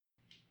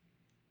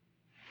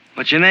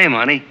What's your name,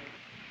 honey?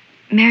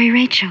 Mary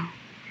Rachel.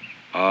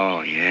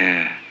 Oh,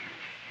 yeah.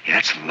 Yeah,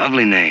 that's a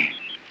lovely name.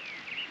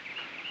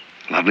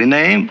 Lovely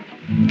name,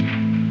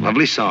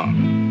 lovely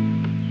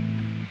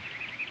song.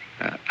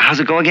 How's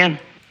it go again?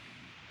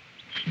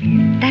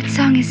 That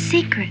song is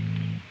secret.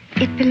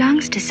 It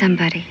belongs to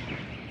somebody.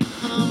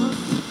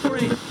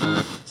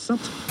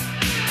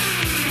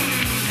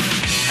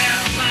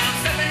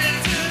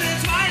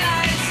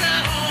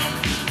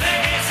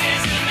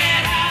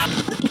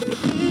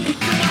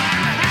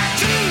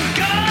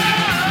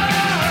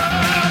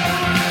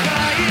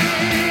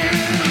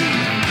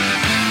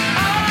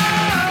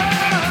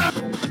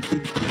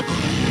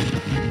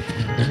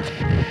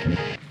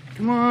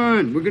 Come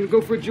on, we're gonna go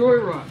for a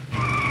joyride.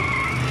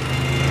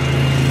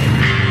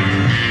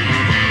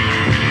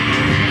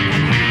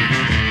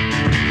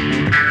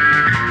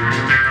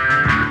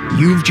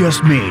 You've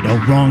just made a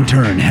wrong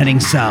turn heading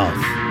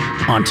south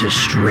onto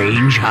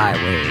strange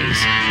highways.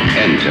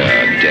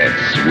 Enter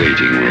death's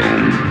waiting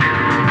room,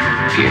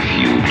 if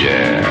you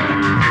dare.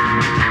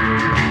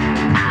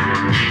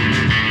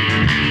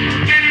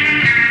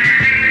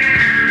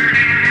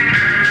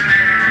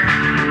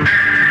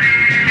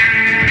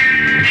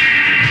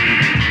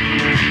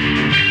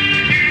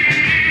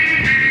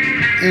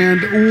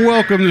 And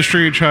welcome to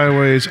Strange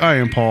Highways. I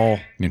am Paul.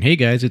 And hey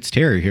guys, it's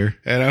Terry here.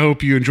 And I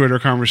hope you enjoyed our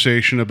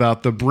conversation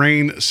about the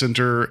Brain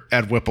Center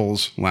at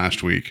Whipple's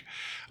last week.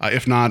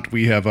 If not,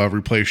 we have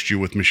replaced you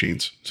with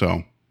machines.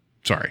 So,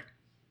 sorry.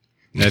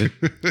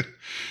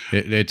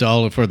 It's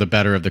all for the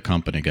better of the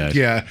company, guys.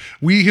 Yeah,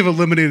 we have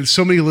eliminated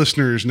so many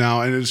listeners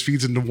now, and it just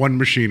feeds into one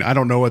machine. I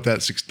don't know what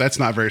that's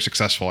not very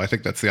successful. I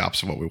think that's the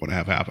opposite of what we want to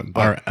have happen.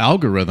 But, our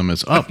algorithm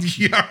is up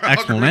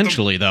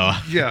exponentially, though.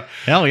 Yeah,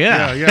 hell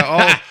yeah,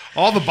 yeah.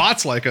 All the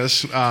bots like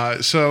us.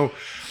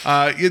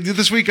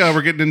 This week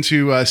we're getting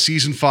into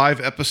season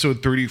 5,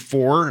 episode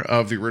 34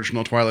 of the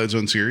original Twilight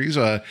Zone series.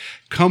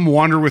 Come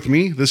Wander With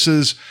Me. This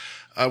is.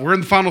 We're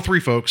in the final 3,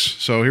 folks.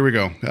 So here we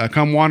go.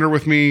 Come Wander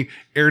With Me.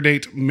 Air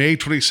date May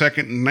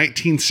 22nd,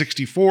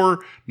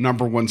 1964.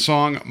 Number 1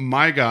 song,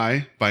 My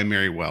Guy by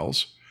Mary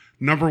Wells.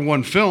 Number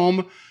 1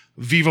 film,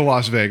 Viva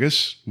Las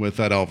Vegas with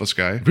that Elvis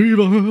guy.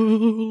 Viva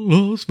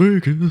Las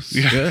Vegas.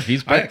 Yeah,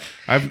 he's back.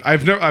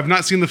 I've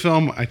not seen the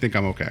film. I think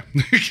I'm okay.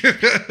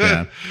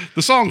 Yeah.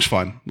 The song's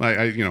fun.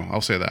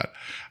 I'll say that.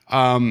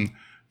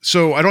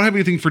 So I don't have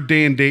anything for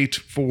day and date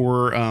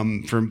for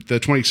the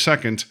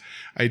 22nd.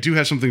 I do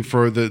have something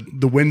for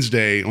the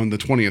Wednesday on the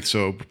 20th,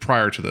 so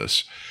prior to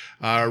this.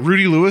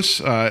 Rudy Lewis,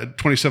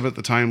 27 at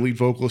the time, lead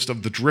vocalist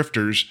of The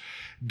Drifters,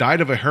 died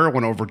of a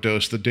heroin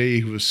overdose the day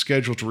he was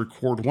scheduled to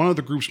record one of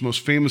the group's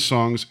most famous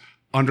songs,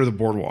 Under the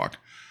Boardwalk.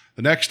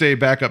 The next day,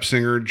 backup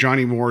singer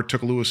Johnny Moore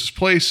took Lewis's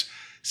place,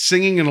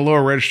 singing in a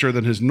lower register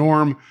than his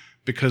norm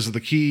because of the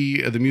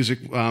key of the music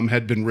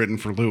had been written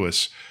for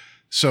Lewis.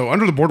 So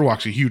Under the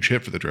Boardwalk's a huge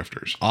hit for the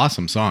Drifters.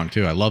 Awesome song,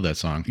 too. I love that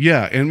song.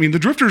 Yeah, and I mean, the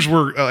Drifters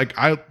were,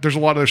 there's a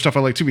lot of their stuff I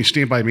like, too. I mean,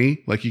 Stand By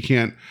Me, you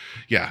can't,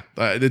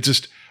 it's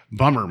just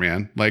bummer,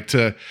 man.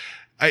 Think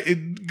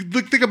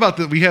about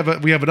that. We have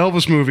an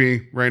Elvis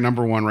movie, right,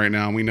 number 1 right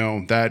now, and we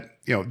know that,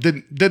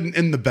 didn't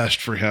end the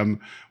best for him.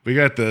 We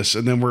got this,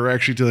 and then we're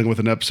actually dealing with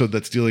an episode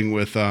that's dealing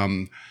with, a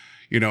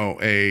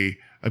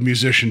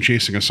musician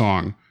chasing a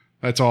song.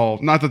 That's all.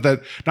 Not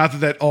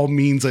that all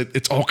means that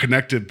it's all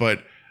connected,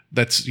 but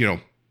that's,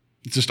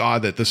 it's just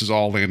odd that this is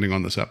all landing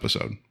on this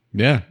episode.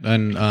 Yeah,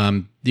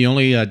 and the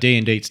only day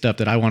and date stuff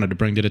that I wanted to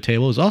bring to the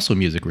table is also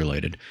music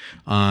related.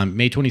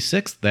 May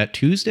 26th, that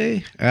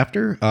Tuesday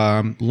after,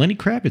 Lenny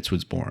Kravitz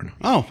was born.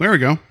 Oh, there we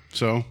go.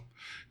 So,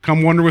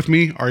 Come Wander With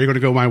Me. Are You Going to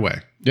Go My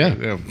Way?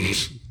 Yeah.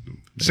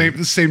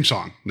 Same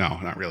song. No,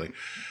 not really.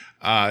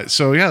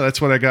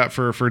 That's what I got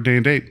for day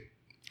and date.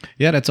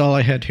 Yeah, that's all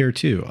I had here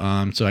too.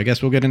 So I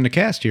guess we'll get into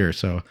cast here.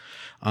 So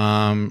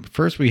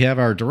first we have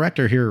our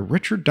director here,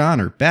 Richard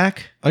Donner,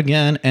 back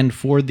again and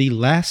for the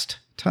last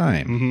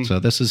time. Mm-hmm. So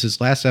this is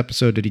his last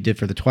episode that he did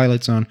for the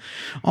Twilight Zone,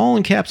 all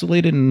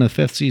encapsulated in the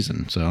 5th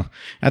season. So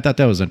I thought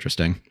that was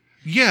interesting.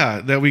 Yeah,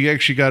 that we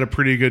actually got a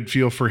pretty good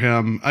feel for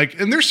him.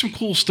 And there's some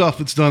cool stuff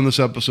that's done this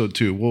episode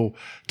too. We'll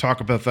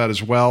talk about that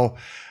as well.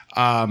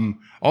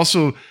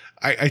 Also,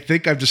 I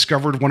think I've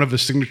discovered one of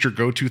his signature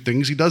go-to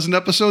things he does in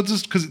episodes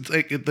is because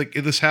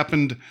this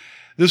happened.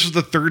 This was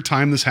the 3rd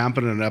time this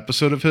happened in an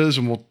episode of his,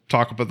 and we'll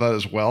talk about that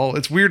as well.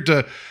 It's weird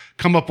to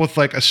come up with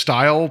a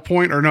style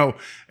point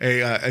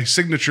a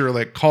signature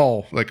a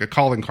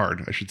calling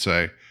card, I should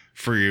say,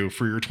 for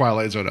your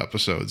Twilight Zone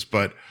episodes.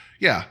 But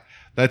yeah,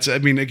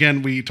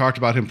 again, we talked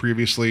about him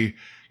previously.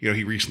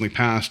 He recently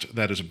passed.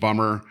 That is a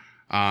bummer.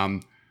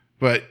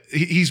 But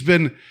it's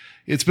been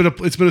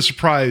a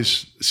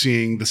surprise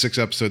seeing the 6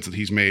 episodes that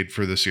he's made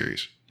for this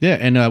series. Yeah,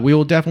 and we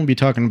will definitely be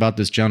talking about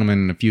this gentleman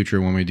in the future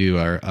when we do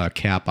our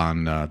cap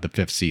on the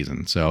 5th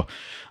season. So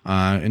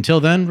until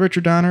then,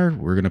 Richard Donner,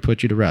 we're going to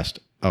put you to rest.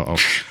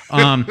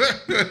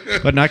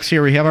 But next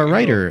here we have our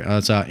writer.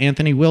 It's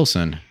Anthony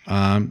Wilson.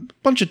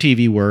 Bunch of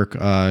TV work.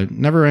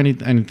 Never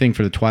anything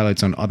for the Twilight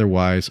Zone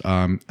otherwise.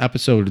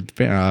 Episode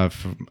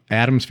from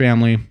Addams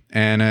Family,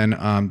 and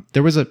then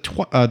there was a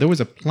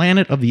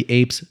Planet of the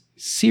Apes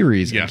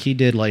series. Yeah. And he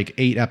did like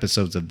 8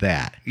 episodes of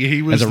that. Yeah,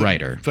 he was as a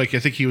writer. Like I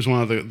think he was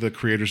one of the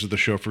creators of the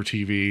show for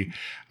TV.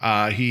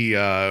 He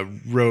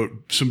wrote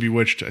some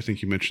Bewitched. I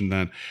think you mentioned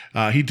that.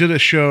 He did a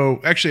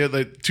show. Actually,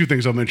 like, 2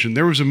 things I'll mention.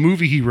 There was a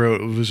movie he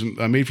wrote. It was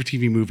a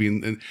made-for-TV movie,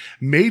 and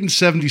made in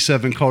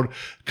 '77 called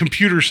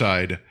Computer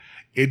Side.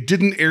 It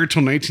didn't air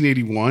till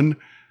 1981,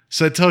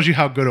 so that tells you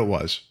how good it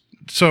was.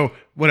 So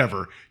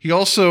whatever. He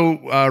also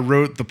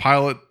wrote the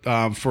pilot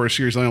for a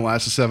series that only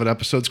lasted 7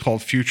 episodes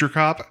called Future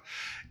Cop.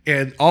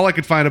 And all I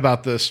could find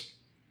about this,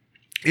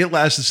 it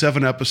lasted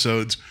 7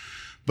 episodes,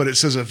 but it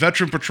says a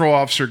veteran patrol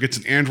officer gets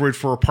an android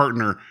for a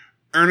partner.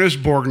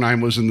 Ernest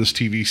Borgnine was in this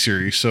TV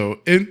series, so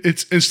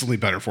it's instantly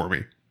better for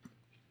me.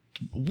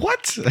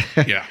 What?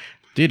 Yeah.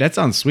 Dude, that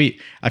sounds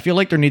sweet. I feel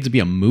like there needs to be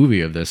a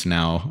movie of this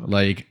now.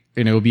 Like,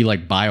 and it would be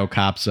like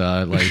BioCops,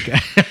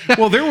 like.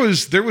 Well, there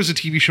was a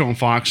TV show on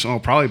Fox,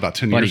 probably about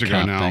 10 Buddy years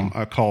ago cop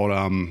now, called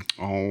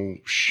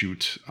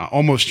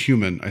Almost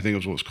Human, I think it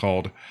was what it was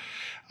called.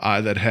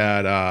 That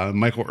had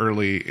Michael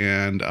Early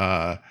and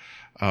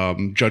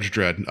Judge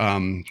Dredd.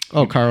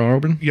 Carl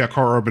Urban? Yeah,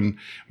 Carl Urban,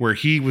 where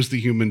he was the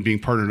human being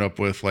partnered up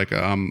with like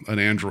an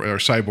android or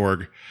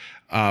cyborg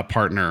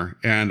partner.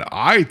 And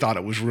I thought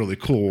it was really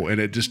cool, and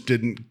it just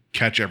didn't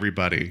catch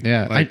everybody.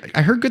 Yeah, like,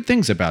 I heard good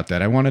things about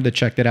that. I wanted to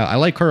check that out. I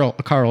like Carl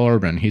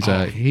Urban. He's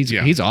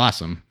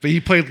awesome. But he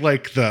played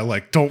like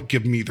the don't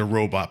give me the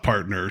robot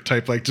partner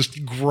type, like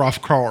just gruff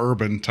Carl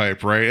Urban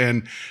type, right?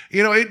 And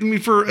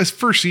for a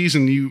first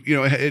season,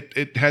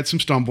 it had some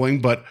stumbling,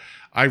 but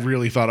I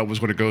really thought it was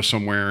going to go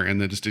somewhere, and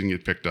then just didn't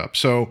get picked up.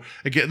 So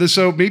again,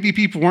 so maybe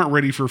people weren't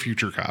ready for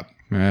Future Cop.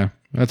 Yeah,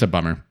 that's a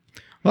bummer.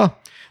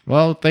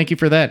 Well, thank you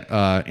for that,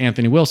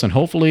 Anthony Wilson.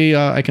 Hopefully,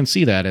 I can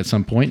see that at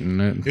some point.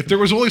 And if there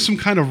was only some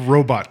kind of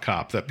robot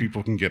cop that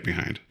people can get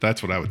behind,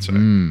 that's what I would say.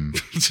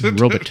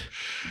 Robot.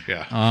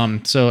 Yeah.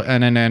 So,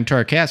 and then to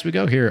our cast we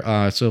go here.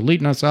 So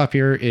leading us off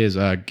here is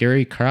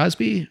Gary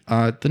Crosby.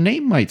 The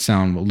name might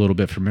sound a little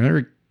bit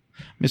familiar.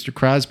 Mr.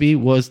 Crosby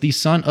was the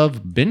son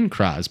of Bing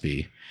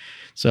Crosby.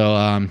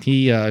 So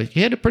he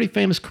had a pretty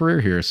famous career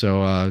here.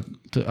 So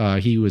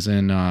he was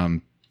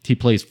in. He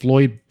plays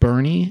Floyd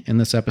Burney in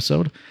this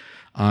episode.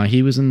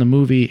 He was in the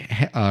movie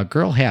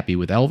Girl Happy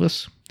with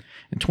Elvis,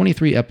 and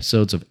 23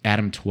 episodes of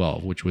Adam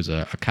 12, which was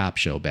a cop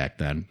show back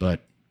then.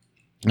 But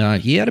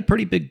he had a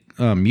pretty big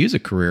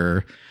music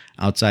career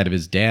outside of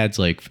his dad's,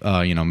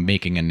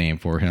 making a name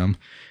for him.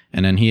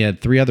 And then he had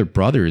 3 other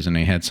brothers, and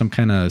they had some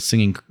kind of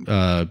singing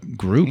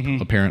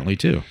group, apparently,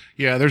 too.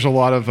 Yeah, there's a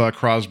lot of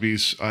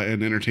Crosbys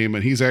in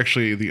entertainment. He's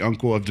actually the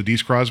uncle of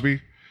Denise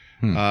Crosby.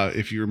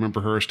 If you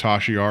remember her as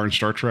Tasha Yar in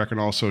Star Trek, and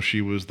also she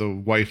was the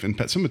wife in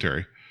Pet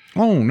Sematary.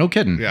 Oh, no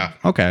kidding. Yeah.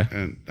 Okay.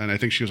 And I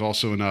think she was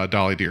also in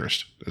Dolly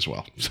Dearest as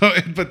well. So,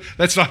 but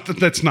that's not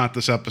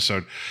this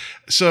episode.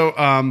 So,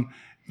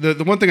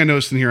 the one thing I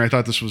noticed in here, I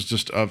thought this was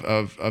just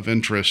of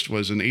interest,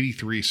 was in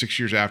 '83, 6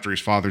 years after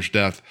his father's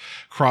death,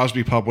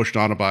 Crosby published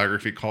an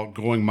autobiography called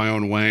Going My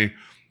Own Way,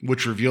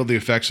 which revealed the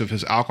effects of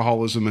his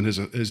alcoholism and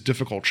his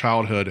difficult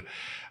childhood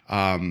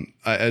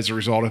as a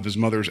result of his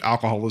mother's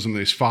alcoholism and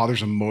his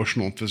father's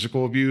emotional and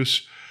physical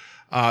abuse.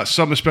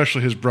 Some,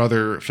 especially his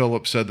brother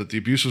Philip, said that the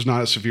abuse was not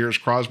as severe as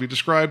Crosby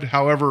described.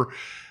 However,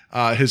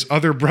 his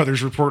other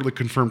brothers reportedly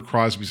confirmed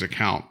Crosby's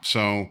account.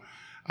 So,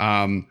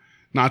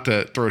 not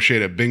to throw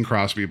shade at Bing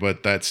Crosby,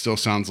 but that still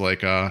sounds like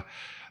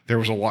there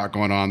was a lot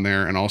going on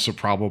there, and also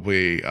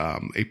probably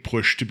a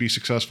push to be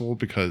successful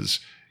because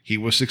he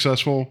was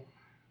successful.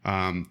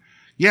 I'll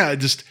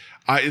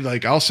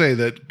say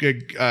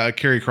that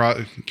Carrie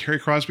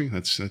Crosby.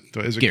 Is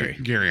it Gary?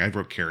 Gary. I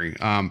wrote Carrie.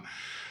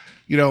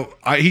 He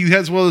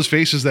has one of those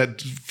faces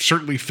that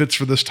certainly fits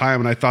for this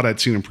time, and I thought I'd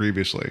seen him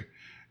previously.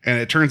 And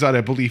it turns out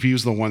I believe he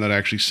was the one that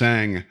actually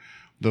sang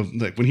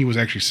when he was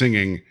actually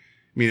singing.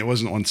 I mean, it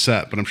wasn't on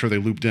set, but I'm sure they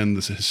looped in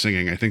his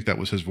singing. I think that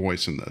was his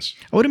voice in this.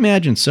 I would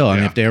imagine so. I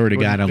mean, if they already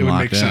got him locked in. It would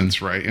make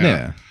sense, right?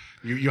 Yeah.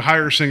 You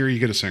hire a singer, you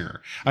get a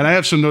singer. And I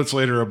have some notes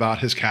later about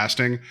his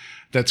casting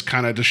that's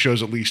kind of just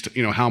shows at least,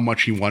 how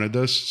much he wanted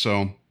this.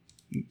 So,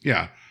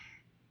 yeah.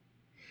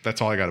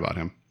 That's all I got about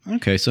him.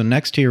 Okay, so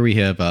next here we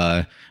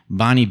have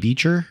Bonnie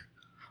Beecher.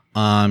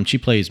 She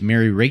plays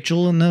Mary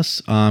Rachel in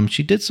this.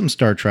 She did some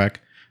Star Trek.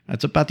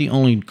 That's about the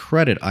only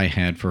credit I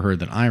had for her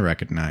that I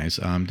recognize.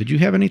 Did you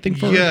have anything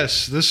for her?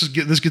 Yes, this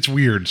gets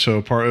weird,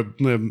 so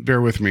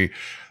bear with me.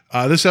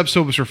 This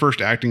episode was her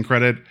first acting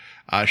credit.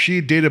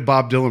 She dated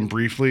Bob Dylan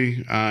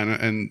briefly,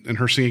 and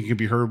her singing can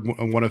be heard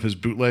on one of his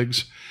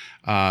bootlegs.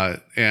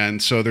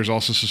 And so there's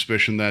also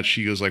suspicion that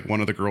she was like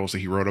one of the girls that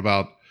he wrote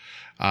about.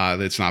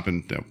 That's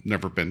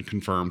never been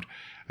confirmed.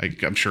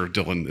 I'm sure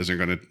Dylan isn't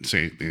going to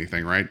say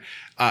anything, right?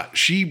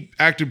 She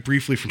acted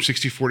briefly from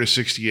 64 to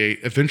 68,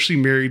 eventually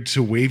married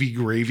to Wavy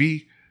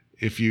Gravy.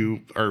 If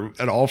you are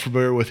at all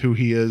familiar with who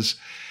he is,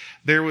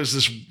 there was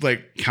this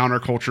like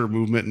counterculture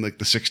movement in like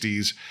the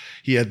 60s.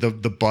 He had the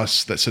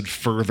bus that said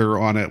 "Further"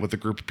 on it with a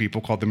group of people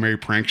called the Merry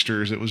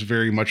Pranksters. It was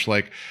very much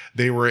like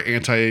they were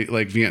anti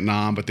like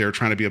Vietnam, but they were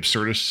trying to be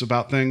absurdists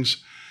about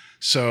things.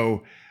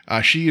 So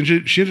she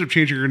ended up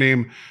changing her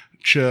name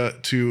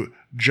to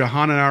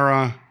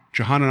Jahanara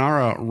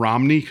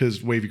Romney,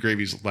 because Wavy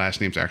Gravy's last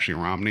name's actually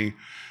Romney.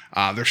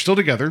 They're still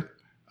together.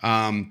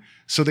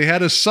 So they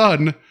had a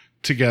son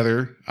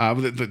together.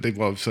 They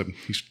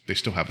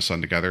still have a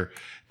son together.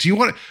 Do you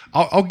want?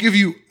 I'll give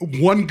you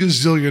 $1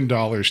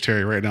 gazillion,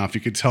 Terry, right now if you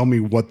could tell me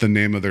what the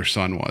name of their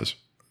son was.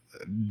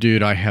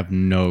 Dude, I have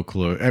no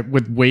clue.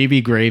 With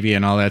Wavy Gravy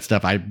and all that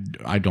stuff, I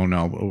don't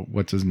know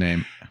what's his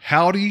name.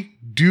 Howdy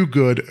Do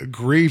Good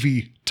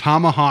Gravy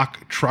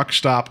Tomahawk Truck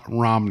Stop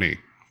Romney.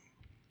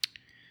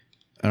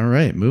 All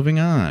right, moving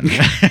on. He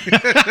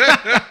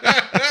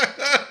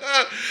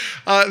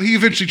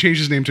eventually changed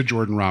his name to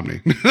Jordan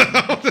Romney.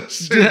 I'll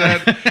just say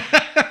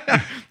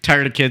that.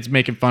 Tired of kids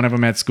making fun of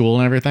him at school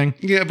and everything.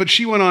 Yeah, but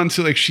she went on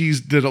to like she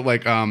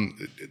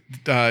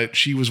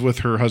was with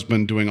her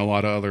husband doing a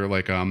lot of other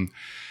like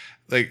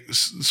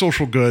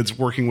social goods,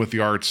 working with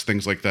the arts,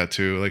 things like that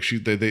too. Like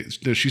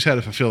she's had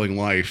a fulfilling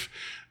life,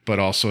 but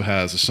also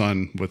has a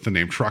son with the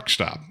name Truck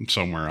Stop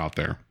somewhere out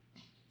there.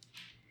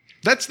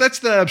 That's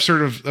the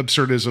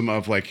absurdism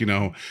of like, you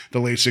know, the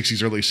late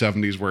 60s, early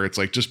 70s, where it's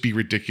like just be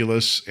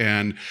ridiculous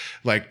and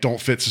like don't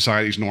fit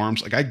society's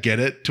norms. Like I get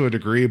it to a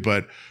degree,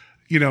 but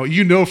you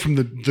know from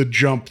the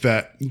jump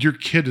that your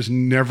kid is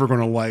never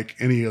going to like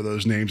any of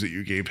those names that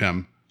you gave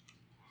him.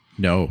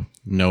 No,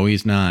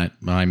 he's not.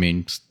 I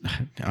mean,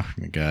 oh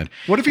my God.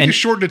 What if you just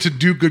shortened it to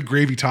Do Good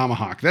Gravy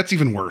Tomahawk? That's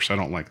even worse. I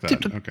don't like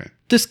that. Okay.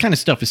 This kind of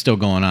stuff is still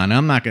going on.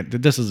 I'm not going to,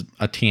 this is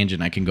a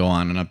tangent I can go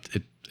on, and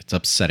it's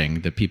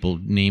upsetting that people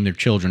name their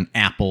children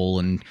Apple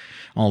and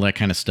all that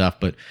kind of stuff.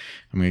 But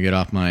I'm going to get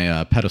off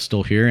my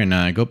pedestal here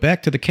and go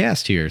back to the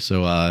cast here.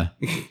 So, I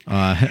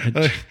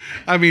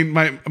mean,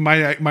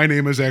 my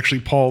name is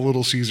actually Paul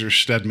Little Caesar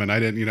Stedman. I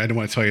didn't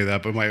want to tell you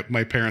that, but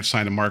my parents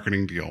signed a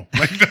marketing deal.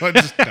 Like,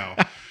 no.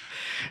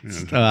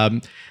 Yeah.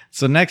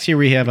 So next here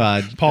we have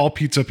Paul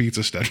Pizza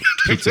Stedman.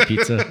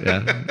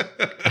 Pizza.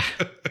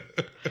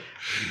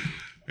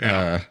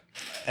 Yeah.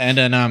 And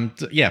then,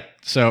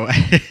 so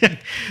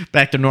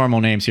back to normal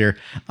names here.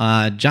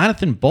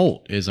 Jonathan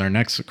Bolt is our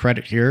next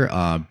credit here.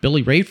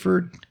 Billy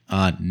Rayford,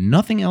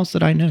 nothing else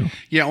that I know.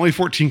 Yeah, only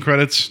 14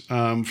 credits.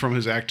 From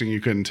his acting,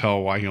 you couldn't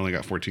tell why he only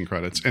got 14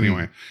 credits.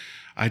 Anyway,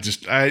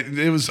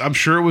 I'm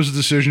sure it was a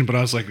decision, but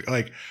I was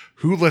like,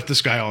 who let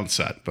this guy on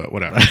set? But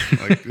whatever.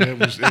 Like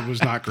it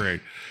was not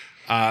great.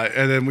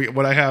 And then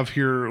what I have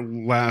here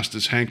last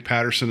is Hank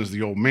Patterson as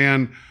the old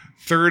man.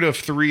 Third of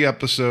 3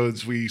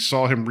 episodes. We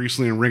saw him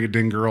recently in Ring a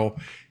Ding Girl,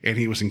 and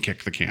he was in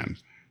Kick the Can.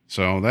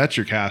 So that's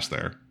your cast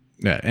there.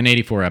 Yeah, and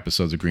 84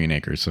 episodes of Green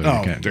Acres. So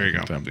there you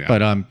go. Yeah. But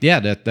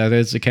that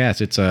is the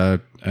cast. It's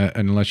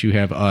unless you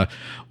have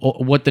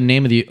what the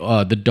name of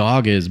the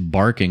dog is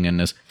barking in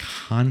this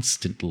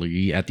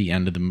constantly at the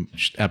end of the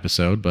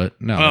episode.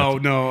 But no. Oh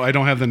no, I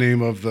don't have the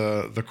name of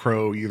the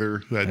crow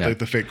either. Like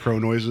the fake crow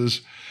noises.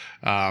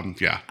 Wasn't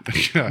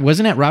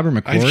it Robert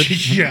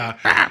McCord?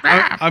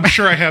 I'm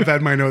sure I have that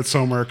in my notes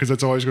somewhere because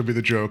that's always going to be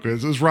the joke.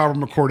 It was Robert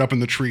McCord up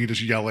in the tree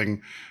just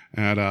yelling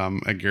at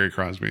Gary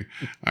Crosby.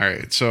 All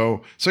right,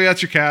 so yeah,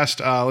 that's your cast.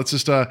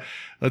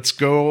 Let's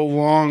go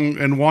along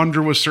and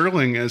wander with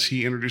Serling as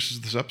he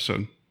introduces this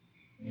episode.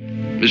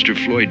 Mr.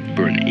 Floyd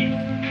Burney,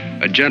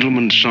 a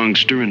gentleman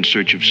songster in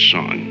search of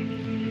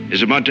song,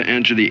 is about to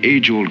answer the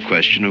age-old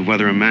question of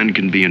whether a man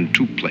can be in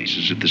 2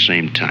 places at the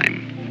same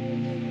time.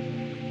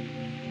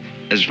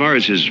 As far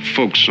as his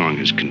folk song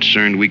is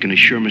concerned, we can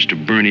assure Mr.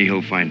 Burney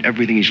he'll find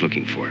everything he's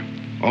looking for,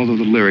 although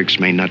the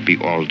lyrics may not be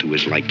all to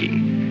his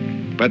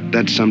liking. But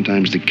that's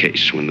sometimes the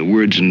case when the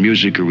words and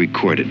music are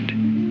recorded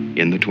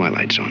in the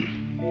Twilight Zone.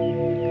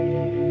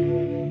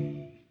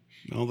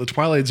 Well, the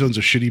Twilight Zone's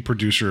a shitty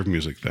producer of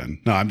music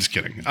then. No, I'm just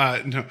kidding.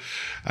 No,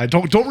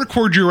 don't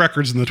record your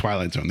records in the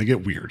Twilight Zone. They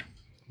get weird.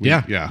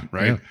 Yeah,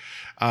 right?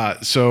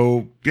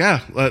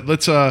 Yeah.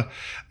 Let's,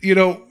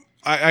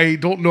 I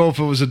don't know if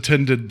it was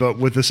intended, but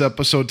with this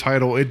episode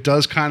title, it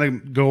does kind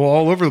of go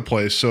all over the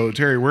place. So,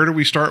 Terry, where do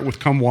we start with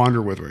Come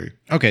Wander With Me?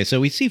 Okay,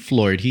 so we see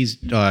Floyd. He's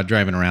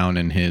driving around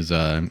in his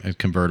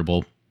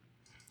convertible,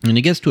 and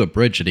he gets to a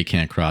bridge that he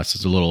can't cross.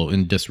 It's a little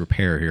in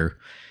disrepair here.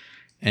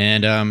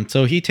 And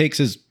so he takes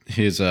his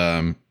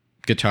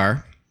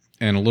guitar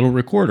and a little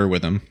recorder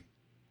with him,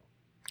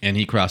 and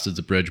he crosses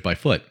the bridge by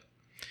foot.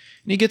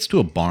 And he gets to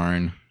a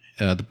barn.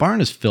 The barn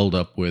is filled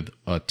up with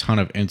a ton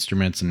of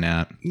instruments and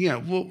that. Yeah,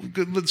 well,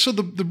 so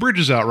the bridge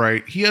is out,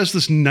 right? He has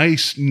this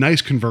nice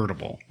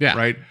convertible,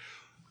 right?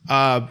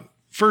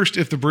 First,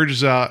 if the bridge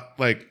is out,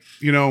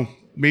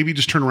 maybe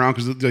just turn around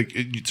because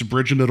it's a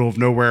bridge in the middle of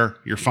nowhere.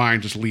 You're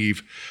fine, just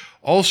leave.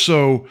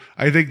 Also,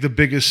 I think the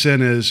biggest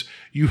sin is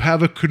you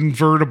have a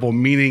convertible,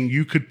 meaning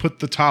you could put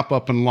the top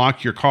up and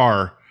lock your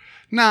car.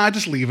 Nah,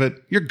 just leave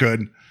it. You're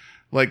good.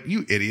 Like,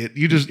 you idiot.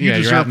 You you're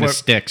deserve out in the what-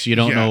 sticks. You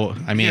don't Yeah. know.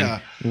 I mean, Yeah.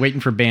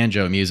 waiting for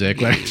banjo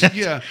music. Like,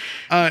 Yeah.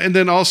 And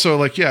then also,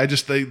 like, yeah,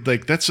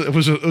 it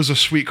was a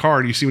sweet car.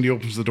 And you see when he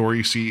opens the door,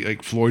 you see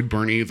like Floyd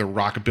Burney, the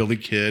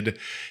rockabilly kid.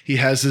 He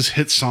has his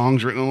hit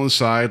songs written on the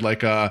side,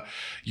 like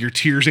Your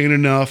Tears Ain't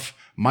Enough,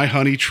 My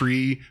Honey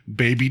Tree,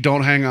 Baby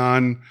Don't Hang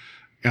On.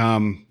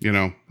 You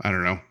know, I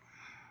don't know.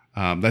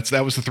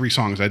 That was the 3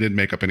 songs. I didn't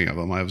make up any of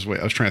them. I was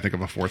trying to think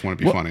of a 4th one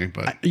to be funny,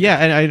 but yeah,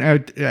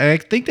 and I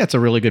think that's a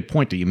really good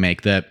point that you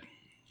make, that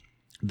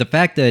the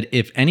fact that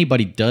if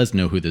anybody does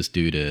know who this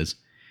dude is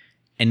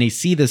and they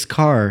see this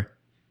car,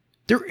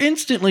 they're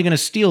instantly going to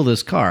steal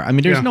this car. I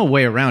mean, there's Yeah. no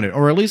way around it,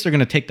 or at least they're going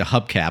to take the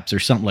hubcaps or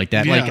something like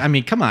that. Like, Yeah. I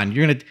mean, come on,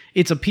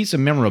 it's a piece of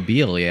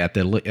memorabilia at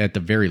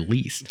the very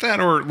least. that,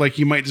 or like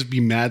you might just be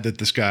mad that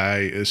this guy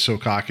is so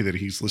cocky that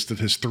he's listed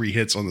his 3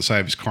 hits on the side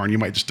of his car, and you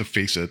might just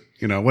deface it,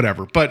 you know,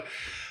 whatever. But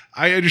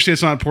I understand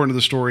it's not important to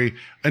the story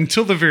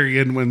until the very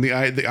end, when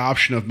the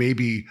option of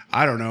maybe,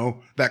 I don't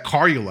know, that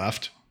car you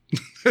left.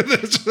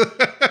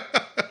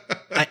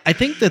 I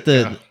think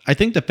that I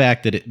think the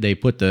fact that they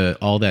put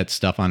all that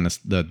stuff on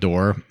the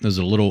door is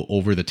a little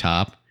over the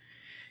top.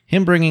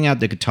 Him bringing out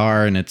the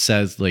guitar and it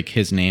says like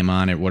his name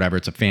on it, whatever.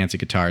 It's a fancy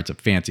guitar. It's a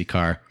fancy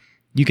car.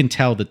 You can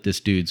tell that this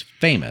dude's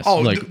famous. Oh,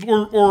 like,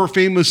 or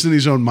famous in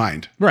his own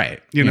mind.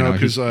 right. You know,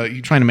 because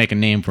he's trying to make a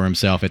name for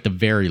himself at the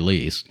very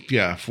least.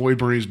 yeah, Floyd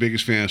Burney's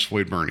biggest fan is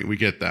Floyd Burney. We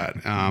get that.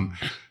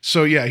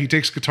 So yeah, he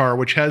takes guitar,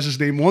 which has his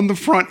name on the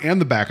front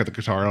and the back of the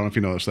guitar. I don't know if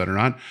you noticed that or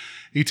not.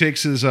 He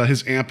takes his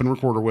amp and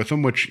recorder with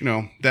him, which, you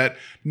know, that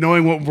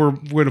knowing what we're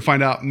going to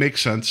find out makes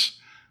sense.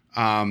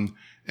 And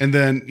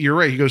then you're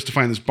right, he goes to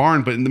find this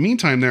barn. But in the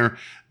meantime,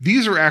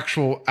 these are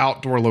actual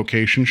outdoor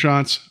location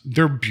shots.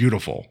 They're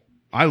beautiful.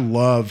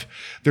 There's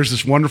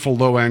this wonderful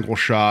low angle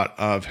shot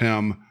of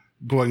him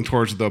going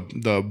towards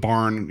the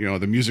barn, you know,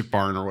 the music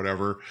barn or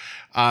whatever.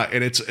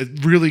 And it's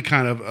really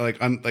kind of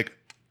like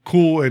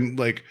cool and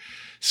like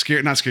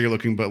scary, not scary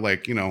looking, but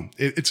like, you know,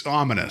 it's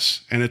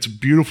ominous and it's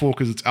beautiful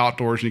because it's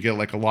outdoors and you get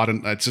like a lot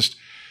of, it's just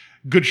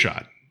good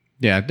shot.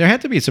 Yeah, there had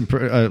to be some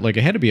it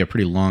had to be a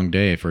pretty long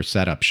day for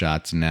setup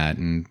shots and that,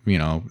 and you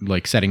know,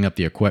 like setting up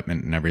the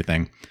equipment and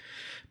everything.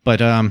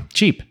 But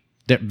cheap.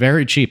 They're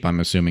very cheap, I'm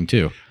assuming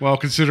too. Well,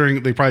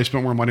 considering they probably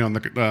spent more money on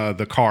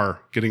the car,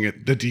 getting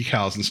the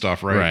decals and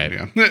stuff, right?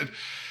 Right.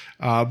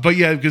 Yeah. But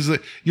yeah, because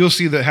you'll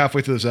see that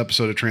halfway through this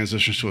episode, it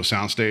transitions to a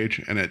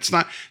soundstage, and it's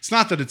not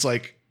that it's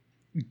like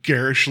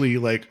garishly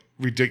like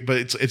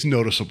ridiculous, but it's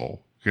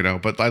noticeable, you know.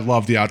 But I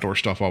love the outdoor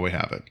stuff while we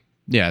have it.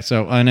 Yeah.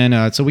 So and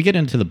then so we get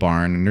into the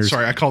barn, and there's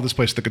Sorry, I call this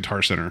place the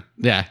Guitar Center.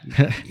 yeah,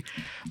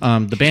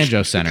 the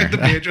banjo center. The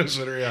banjo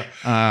center, yeah.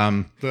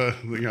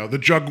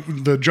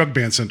 The jug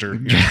band center.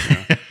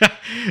 Yeah.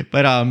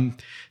 But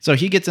so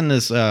he gets in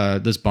this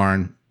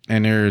barn,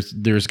 and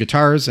there's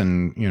guitars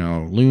and, you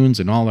know, loons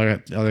and all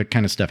that other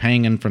kind of stuff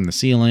hanging from the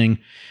ceiling.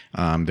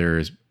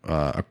 There's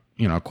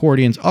you know,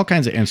 accordions, all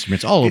kinds of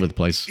instruments all over the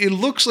place. It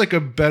looks like a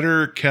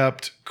better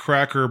kept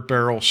Cracker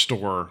Barrel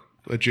store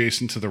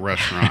adjacent to the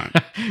restaurant.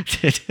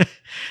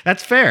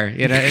 That's fair.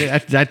 You know,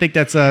 I think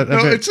that's a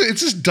No, it's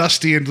just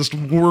dusty and just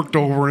worked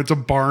over, and it's a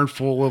barn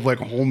full of like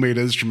homemade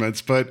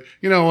instruments. But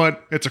you know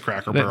what? It's a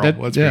Cracker Barrel.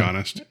 Let's be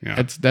honest.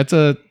 Yeah, that's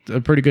a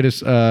pretty good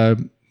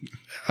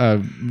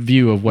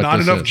view of what. Not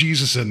this enough is.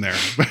 Jesus in there.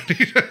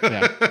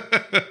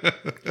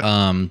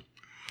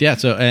 Yeah.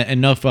 So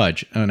and no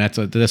fudge, and that's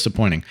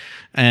disappointing.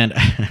 And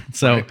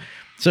so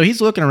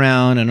he's looking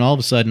around, and all of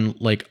a sudden,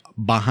 like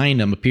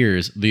behind him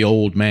appears the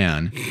old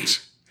man,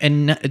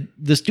 and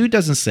this dude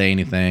doesn't say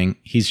anything.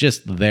 He's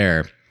just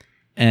there,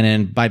 and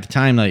then by the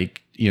time,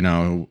 like, you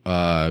know,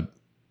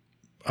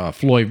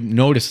 Floyd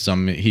notices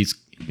him,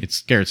 it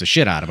scares the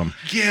shit out of him.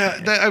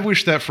 Yeah, I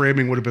wish that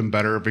framing would have been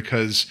better,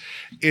 because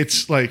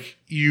it's like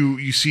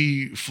you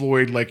see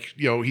Floyd, like,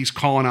 you know, he's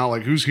calling out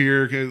like, "Who's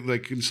here?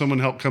 Like, can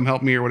someone come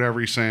help me?" or whatever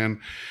he's saying.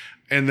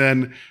 And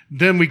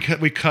then we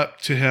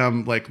cut to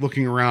him like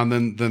looking around.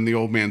 Then the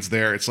old man's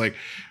there. It's like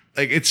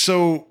it's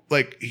so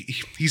like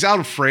he's out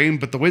of frame.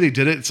 But the way they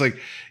did it, it's like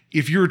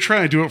if you were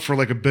trying to do it for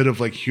like a bit of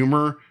like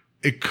humor,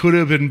 it could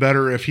have been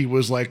better if he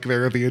was like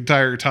there the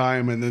entire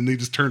time, and then they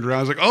just turned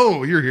around. It's like,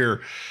 "Oh, you're here."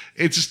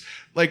 It's just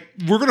like,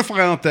 we're going to find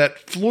out that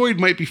Floyd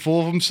might be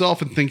full of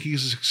himself and think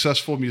he's a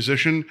successful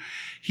musician.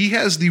 He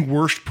has the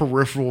worst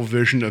peripheral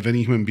vision of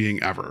any human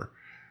being ever,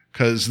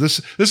 because this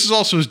is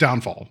also his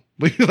downfall.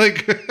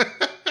 Like,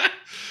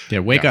 Yeah,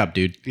 wake up,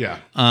 dude. yeah,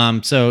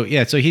 So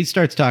he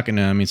starts talking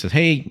to him. He says,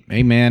 "Hey,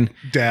 man,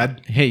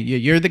 Dad, hey,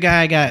 you're the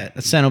guy I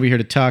got sent over here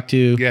to talk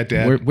to. Yeah,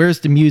 Dad. Where's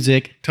the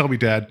music?" tell me,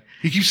 Dad.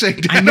 He keeps saying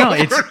Dad. I know,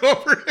 over it's- and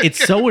over.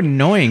 It's so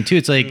annoying too.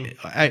 It's like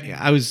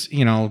I was,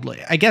 you know,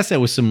 I guess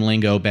that was some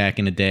lingo back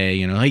in the day.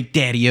 You know, hey,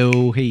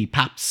 Daddy-o, hey,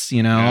 pops,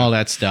 you know, all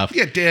that stuff.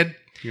 Yeah, Dad.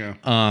 Yeah.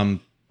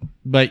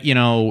 But you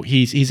know,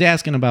 he's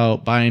asking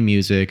about buying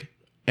music,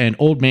 and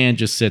old man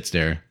just sits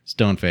there,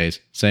 stone face,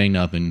 saying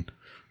nothing,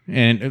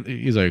 and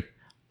he's like,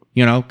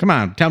 You know, come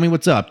on, tell me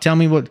what's up. Tell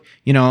me what,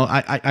 you know,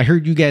 I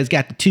heard you guys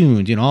got the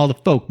tunes, you know, all the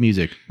folk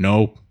music.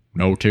 Nope,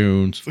 no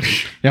tunes.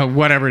 You know,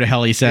 whatever the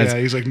hell he says. Yeah,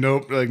 he's like,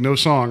 nope, like no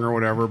song or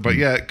whatever. But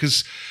yeah,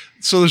 because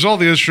so there's all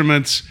the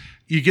instruments.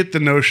 You get the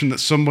notion that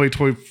somebody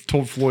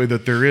told Floyd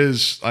that there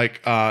is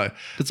like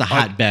It's a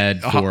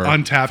hotbed for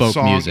untapped folk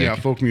song, music. yeah,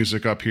 folk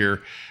music up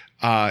here.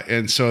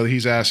 And so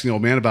he's asking the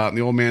old man about it, and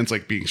the old man's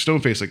like being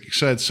stone-faced, like you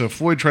said. So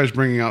Floyd tries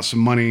bringing out some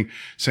money,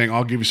 saying,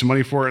 I'll give you some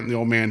money for it. And the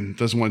old man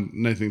doesn't want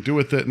anything to do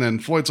with it. And then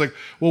Floyd's like,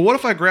 well, what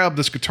if I grab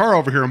this guitar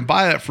over here and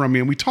buy it from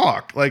you and we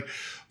talk? Like,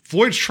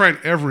 Floyd's trying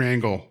every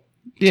angle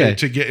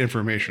to get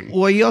information.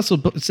 Well, he also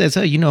says,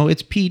 hey, you know,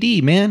 it's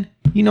PD, man.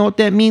 You know what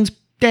that means,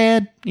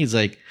 Dad? He's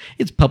like,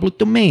 it's public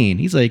domain.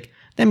 He's like,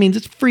 that means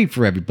it's free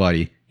for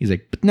everybody. He's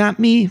like, but not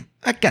me.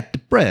 I got the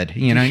bread.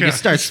 You know, and he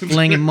starts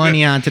flinging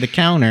money onto the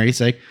counter.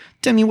 He's like,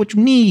 tell me what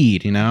you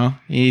need, you know?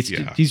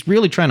 He's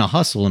really trying to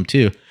hustle him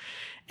too.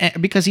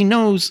 Because he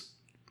knows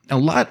a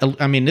lot.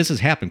 I mean, this has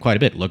happened quite a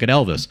bit. Look at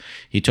Elvis.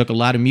 He took a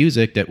lot of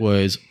music that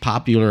was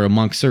popular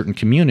amongst certain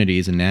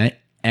communities and that,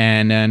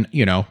 and then,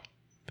 you know,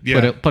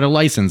 put a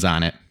license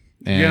on it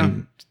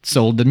and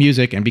sold the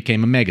music and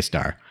became a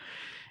megastar.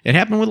 It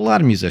happened with a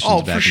lot of musicians.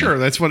 Oh, for sure.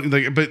 That's what.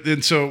 Like, but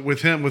and so with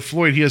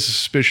Floyd, he has a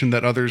suspicion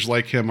that others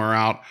like him are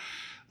out,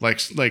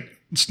 like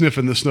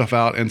sniffing the stuff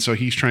out, and so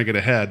he's trying to get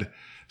ahead.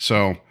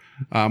 So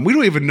we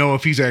don't even know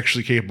if he's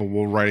actually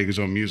capable of writing his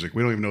own music.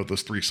 We don't even know if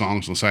those 3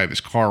 songs on the side of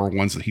his car are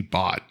ones that he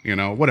bought. You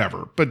know,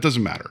 whatever. But it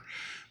doesn't matter.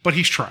 But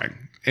he's trying,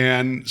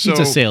 and so he's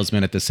a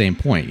salesman at the same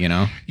point. You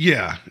know.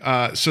 Yeah.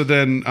 So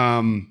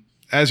then.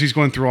 As he's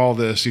going through all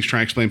this, he's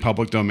trying to explain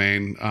public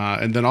domain.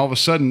 And then all of a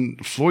sudden,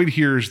 Floyd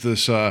hears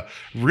this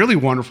really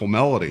wonderful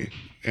melody.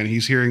 And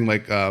he's hearing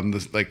like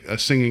a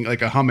singing,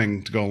 like a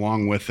humming to go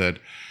along with it.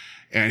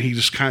 And he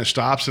just kind of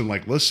stops and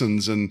like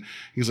listens. And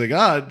he's like,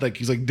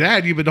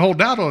 Dad, you've been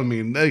holding out on me.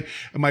 And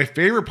my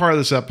favorite part of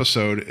this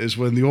episode is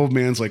when the old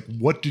man's like,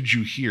 what did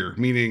you hear?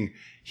 Meaning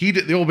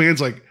the old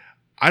man's like,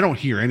 I don't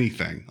hear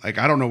anything. Like,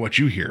 I don't know what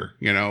you hear,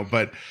 you know?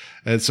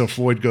 And so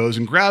Floyd goes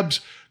and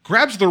grabs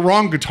the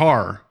wrong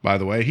guitar, by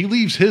the way. He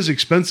leaves his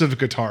expensive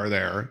guitar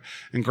there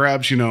and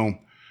grabs, you know,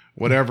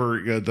 whatever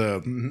it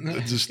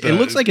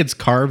looks like it's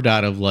carved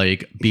out of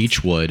like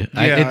beech wood.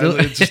 Yeah,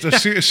 it's just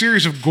a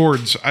series of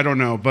gourds. I don't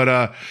know,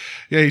 but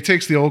he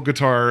takes the old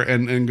guitar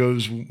and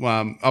goes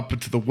up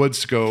into the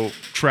woods to go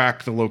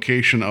track the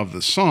location of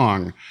the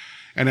song.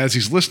 And as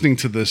he's listening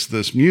to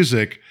this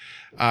music,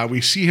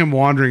 we see him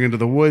wandering into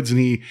the woods,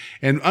 and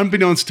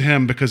unbeknownst to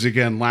him, because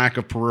again, lack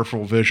of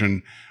peripheral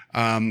vision,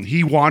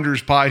 he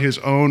wanders by his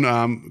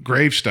own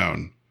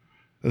gravestone,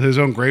 his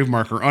own grave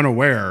marker,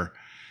 unaware.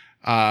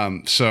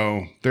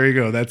 So there you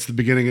go. That's the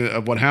beginning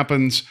of what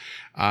happens,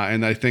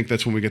 and I think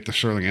that's when we get the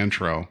Serling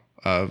intro.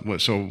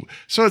 So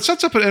it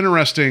sets up an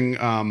interesting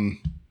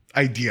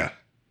idea.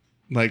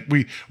 Like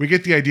we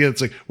get the idea.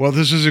 It's like, well,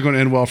 this isn't going to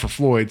end well for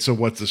Floyd. So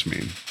what's this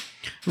mean?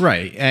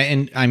 Right.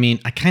 And I mean,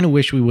 I kind of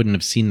wish we wouldn't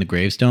have seen the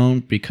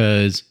gravestone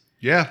because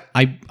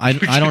I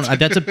don't.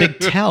 That's a big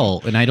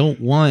tell, and I don't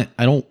want.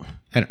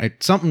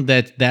 Something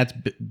that's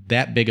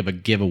that big of a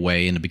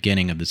giveaway in the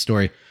beginning of the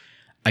story.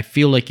 I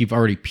feel like you've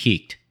already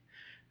peaked.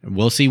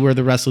 We'll see where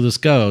the rest of this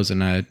goes,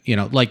 and you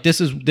know, like this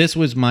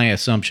was my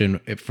assumption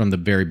from the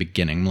very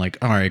beginning. I'm like,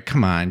 all right,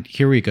 come on,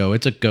 here we go.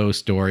 It's a ghost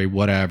story,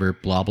 whatever,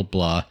 blah blah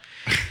blah.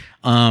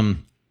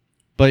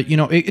 But you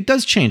know, it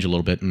does change a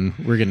little bit, and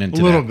we're getting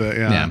into a little bit,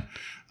 yeah.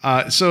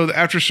 So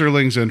after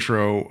Serling's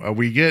intro,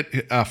 we get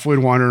Floyd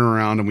wandering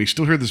around, and we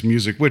still hear this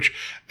music, which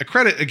I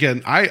credit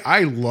again.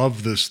 I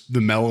love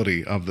the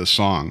melody of the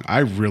song. I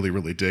really,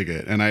 really dig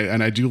it, and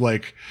I do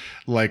like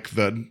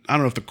the, I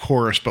don't know if the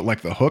chorus, but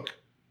like the hook.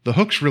 The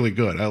hook's really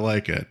good. I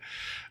like it.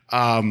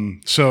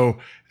 So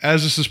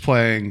as this is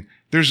playing,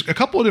 there's a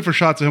couple of different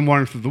shots of him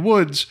wandering through the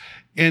woods,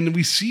 and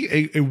we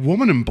see a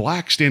woman in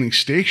black standing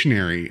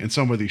stationary in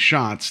some of these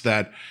shots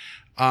that,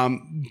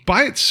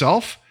 by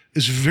itself,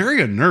 is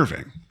very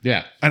unnerving.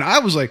 Yeah. And I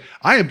was like,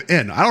 I am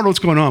in. I don't know what's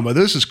going on, but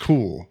this is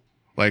cool.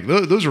 Like,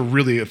 those are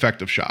really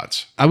effective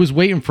shots. I was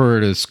waiting for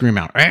her to scream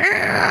out.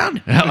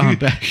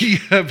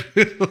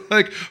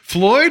 Like,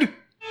 Floyd?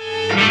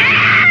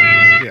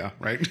 Yeah,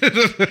 right.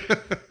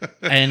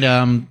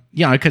 And,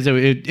 because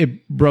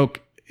it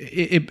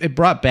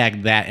brought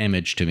back that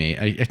image to me.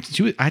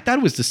 I thought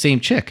it was the same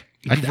chick.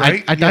 I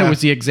thought it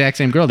was the exact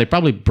same girl. They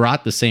probably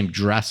brought the same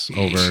dress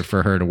over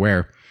for her to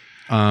wear.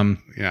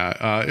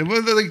 It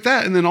was like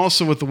that, and then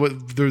also with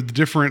the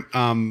different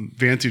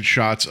vantage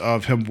shots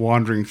of him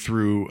wandering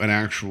through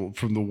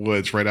from the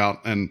woods right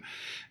out and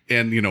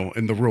you know,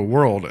 in the real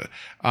world,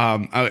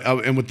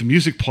 and with the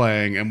music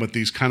playing and with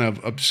these kind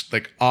of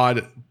like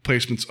odd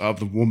placements of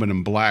the woman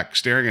in black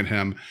staring at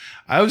him,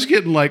 I was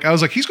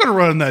like, he's going to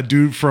run that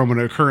dude from An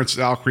Occurrence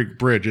at Owl Creek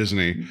Bridge, isn't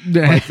he?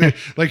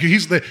 Like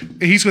he's going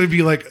to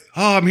be like,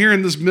 oh, I'm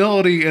hearing this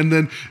melody, and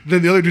then the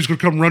other dude's going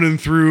to come running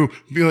through,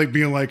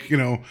 being like, you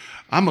know,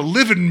 I'm a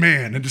living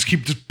man, and just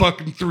keep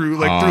bucking through,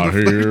 like, I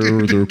hear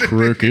the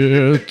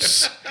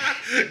crickets.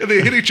 And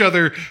they hit each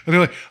other, and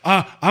they're like,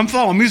 I'm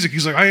following music.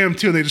 He's like, I am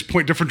too. And they just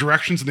point different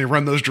directions, and they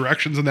run those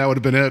directions, and that would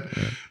have been it.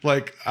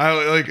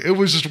 Yeah. It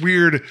was just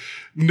weird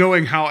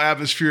knowing how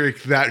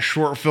atmospheric that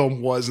short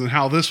film was, and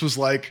how this was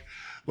like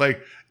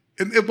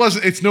it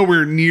wasn't. It's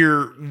nowhere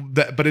near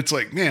that, but it's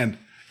like, man,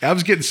 I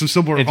was getting some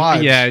similar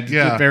vibes. Yeah,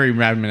 it's very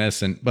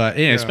reminiscent, but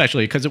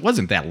especially because it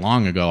wasn't that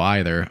long ago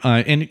either.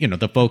 And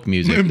the folk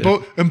music,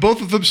 and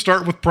both of them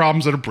start with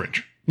problems at a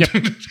bridge.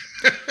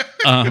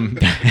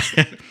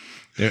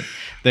 Yep.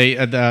 They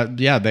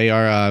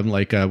are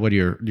like what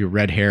are your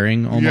red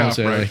herring almost,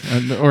 or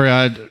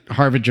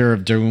harbinger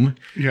of doom.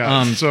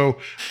 Yeah. So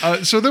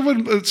as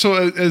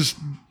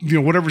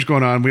whatever's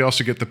going on, we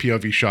also get the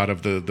POV shot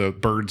of the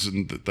birds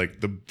and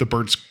the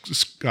birds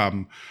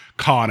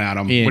cawing at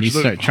him. Yeah, and he's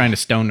trying to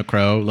stone the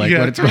crow.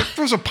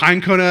 Throws a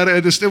pine cone at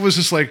it. It was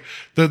just like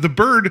the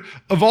bird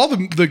of all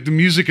the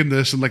music in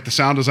this, and like the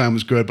sound design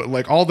was good, but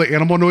like all the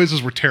animal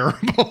noises were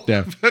terrible.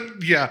 Yeah.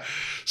 Yeah.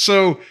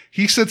 So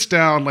he sits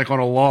down like on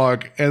a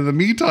log, and in the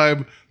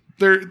meantime,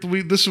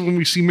 this is when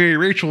we see Mary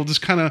Rachel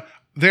just kind of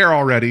there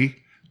already.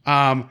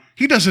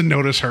 He doesn't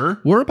notice her.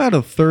 We're about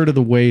a third of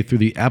the way through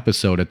the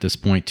episode at this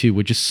point too,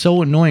 which is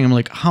so annoying. I'm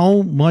like,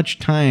 how much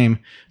time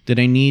did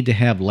I need to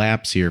have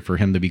lapse here for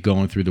him to be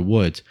going through the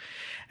woods?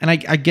 And I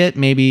get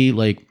maybe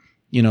like,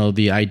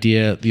 the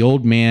idea, the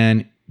old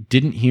man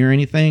didn't hear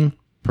anything,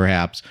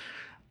 perhaps,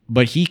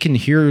 but he can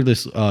hear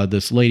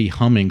this lady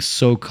humming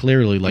so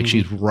clearly, like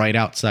she's right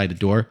outside the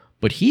door.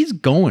 But he's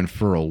going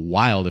for a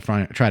while to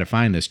try to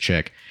find this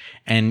chick.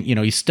 And,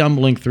 he's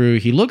stumbling through.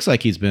 He looks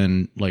like he's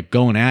been like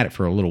going at it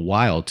for a little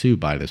while too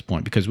by this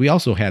point, because we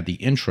also had the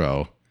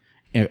intro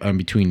in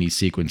between these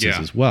sequences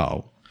as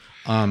well.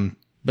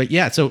 But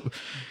yeah, so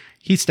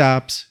he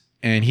stops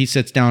and he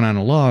sits down on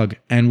a log,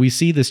 and we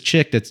see this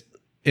chick that's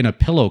in a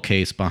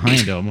pillowcase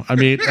behind him. I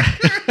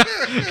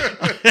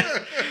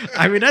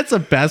mean, that's the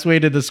best way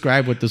to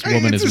describe what this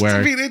woman is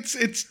wearing. I mean,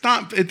 it's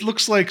not. It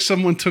looks like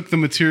someone took the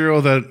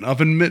material that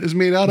oven mitt is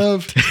made out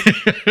of,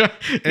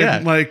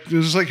 and like it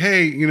was like,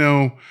 hey,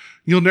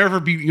 you'll never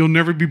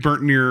be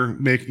burnt near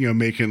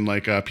making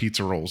like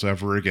pizza rolls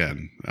ever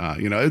again.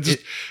 It's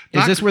just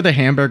is this where the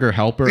hamburger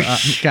helper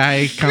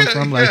guy come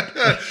from? Like,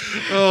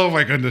 oh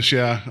my goodness,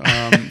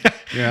 yeah.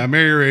 Yeah,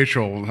 Mary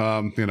Rachel,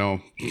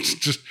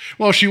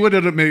 she would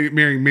end up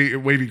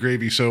marrying Wavy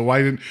Gravy, so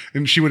why didn't,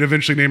 and she would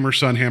eventually name her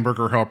son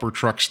Hamburger Helper,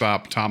 Truck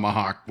Stop,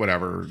 Tomahawk,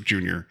 whatever,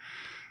 Junior,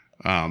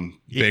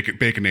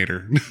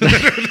 Baconator.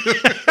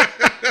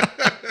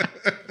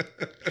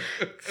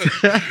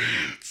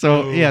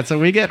 So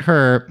we get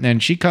her,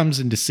 and she comes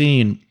into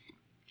scene,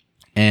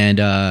 and,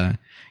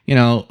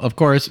 of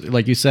course,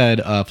 like you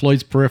said,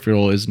 Floyd's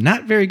peripheral is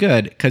not very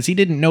good because he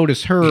didn't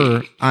notice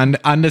her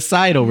on the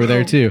side over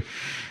there too.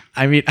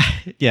 I mean,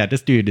 yeah,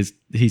 this dude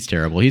he's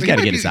terrible. He's got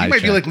to get his eyes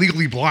checked. He might be like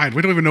legally blind.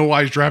 We don't even know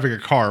why he's driving a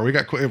car.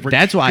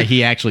 That's why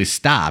he actually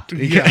stopped.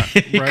 Yeah,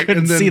 he right.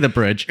 couldn't see the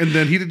bridge. And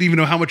then he didn't even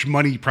know how much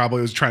money he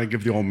probably was trying to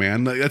give the old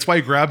man. That's why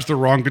he grabs the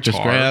wrong guitar.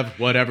 Just grab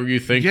whatever you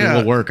think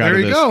will work out of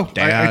this. There you go.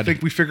 I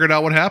think we figured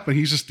out what happened.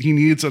 He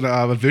needs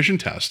a vision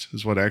test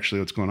is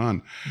what's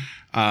going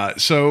on.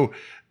 So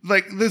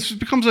like this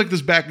becomes like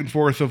this back and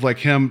forth of like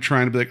him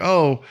trying to be like,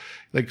 oh,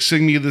 like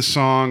sing me this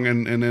song,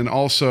 and then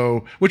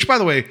also, which by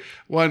the way,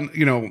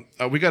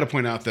 we got to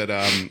point out that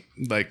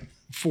like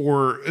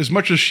for as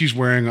much as she's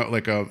wearing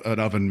an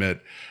oven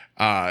mitt,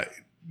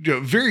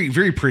 very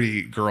very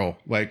pretty girl,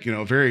 like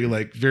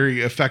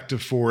very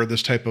effective for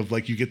this type of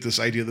like, you get this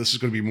idea this is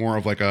going to be more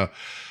of like a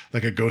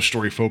ghost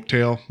story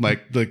folktale.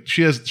 Like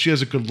she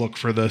has a good look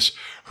for this.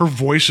 Her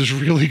voice is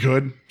really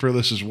good for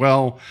this as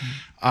well.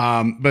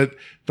 But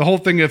the whole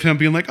thing of him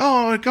being like,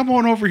 oh, come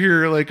on over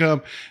here. Like,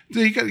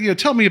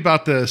 tell me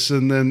about this.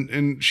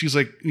 And she's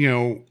like,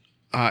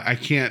 I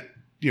can't,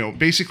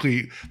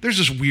 basically there's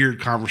this weird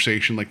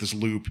conversation, like this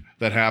loop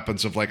that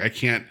happens of like, I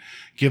can't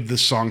give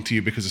this song to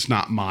you because it's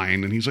not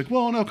mine. And he's like,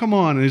 well, no, come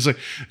on. And he's like,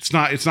 it's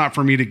not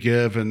for me to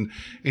give. And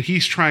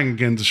he's trying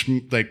again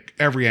to like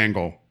every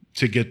angle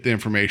to get the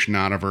information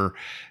out of her.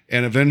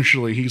 And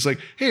eventually he's like,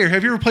 hey,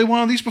 have you ever played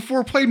one of these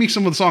before? Play me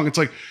some of the song. It's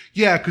like,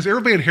 yeah, because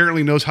everybody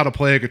inherently knows how to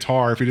play a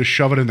guitar if you just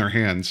shove it in their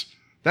hands.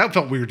 That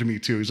felt weird to me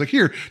too. He's like,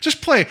 here,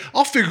 just play.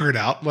 I'll figure it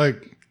out.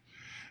 Like,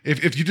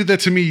 if you did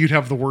that to me, you'd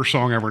have the worst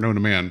song ever known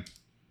to man.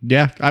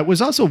 Yeah, I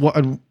was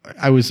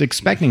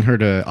expecting her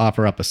to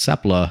offer up a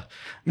Sepla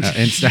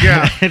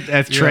instead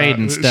as trade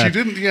instead.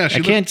 She didn't. Yeah, I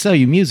can't sell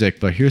you music,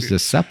 but here's the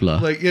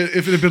Sepla. Like,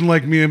 if it had been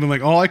like me, I'd been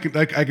like, oh, I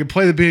could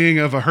play the beginning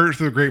of A Hurt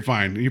Through the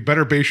Grapevine. You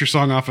better base your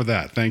song off of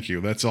that. Thank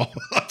you. That's all.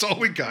 That's all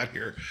we got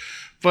here.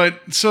 But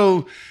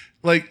so,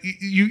 like,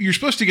 you're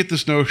supposed to get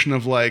this notion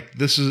of like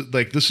this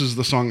is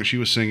the song that she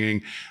was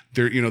singing.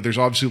 There, there's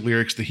obviously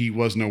lyrics that he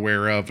wasn't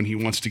aware of, and he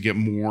wants to get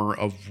more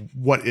of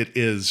what it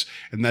is,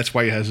 and that's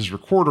why he has his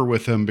recorder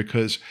with him,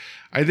 because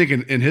I think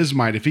in his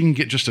mind, if he can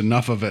get just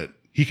enough of it,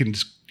 he can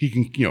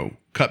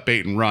cut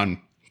bait and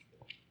run.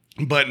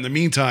 But in the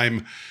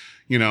meantime,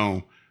 he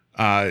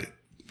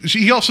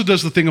also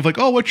does the thing of like,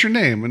 oh, what's your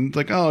name? And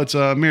like, oh, it's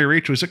Mary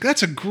Rachel. He's like,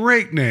 that's a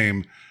great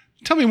name.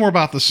 tell me more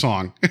about the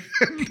song.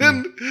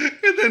 and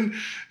then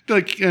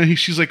like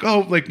she's like,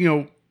 oh, like, you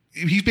know,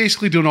 he's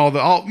basically doing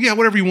yeah,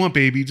 whatever you want,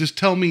 baby. Just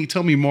tell me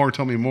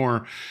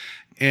more.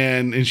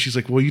 And she's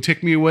like, will you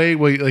take me away?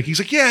 Like, he's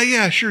like,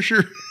 yeah,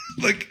 sure.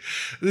 Like,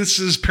 this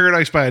is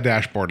Paradise by a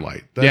Dashboard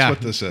Light. That's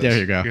what this is. There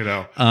you go. You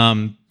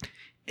know?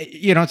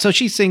 You know, so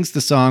she sings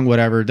the song,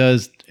 whatever,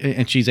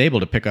 and she's able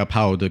to pick up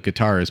how the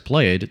guitar is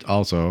played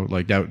also.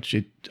 Like that,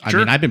 I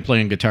mean, I've been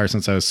playing guitar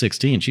since I was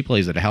 16. She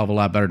plays it a hell of a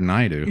lot better than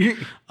I do.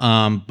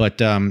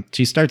 But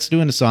she starts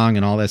doing the song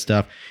and all that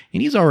stuff,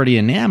 and he's already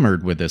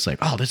enamored with this. Like,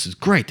 oh, this is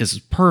great. This is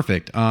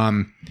perfect.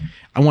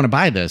 I want to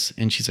buy this.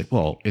 And she's like,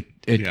 well,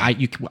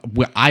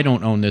 I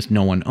don't own this.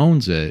 No one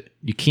owns it.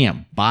 You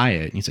can't buy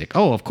it. And he's like,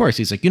 oh, of course.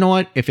 He's like, you know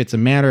what? If it's a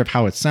matter of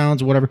how it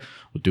sounds or whatever,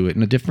 we'll do it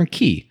in a different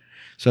key.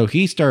 So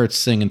he starts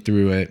singing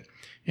through it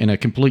in a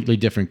completely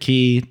different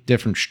key,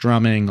 different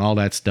strumming, all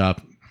that stuff.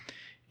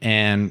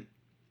 And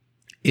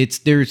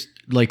there's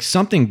like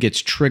something gets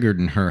triggered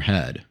in her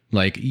head.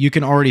 Like you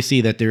can already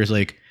see that there's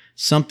like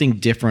something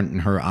different in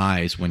her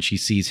eyes when she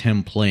sees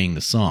him playing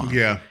the song.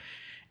 Yeah.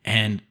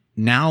 And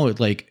now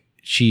it's like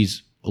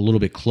she's a little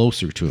bit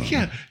closer to him.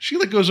 Yeah. She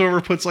like goes over,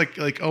 puts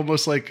like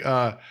almost like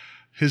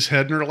his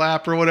head in her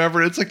lap or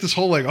whatever. It's like this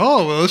whole like,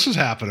 oh, well, this is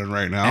happening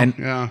right now. And,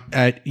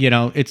 yeah. You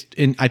know,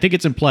 I think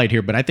it's implied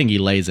here, but I think he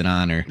lays it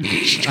on her.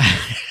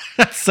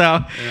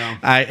 So,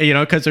 you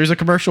know, because there's a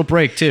commercial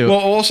break too. Well,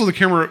 also the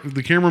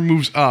camera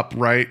moves up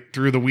right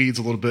through the weeds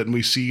a little bit, and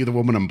we see the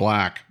woman in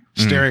black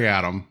staring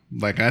at him.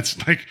 Like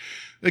that's like,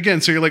 again,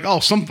 so you're like,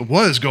 oh, something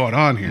was going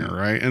on here,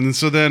 right? And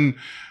then,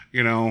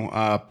 you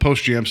know,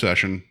 post jam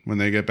session when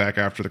they get back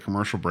after the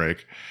commercial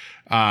break,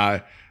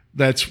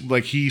 that's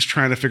like he's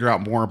trying to figure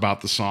out more about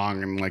the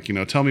song and like, you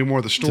know, tell me more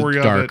of the story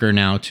of it. It's darker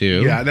now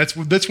too. Yeah, that's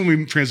when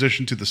we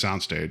transition to the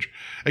soundstage.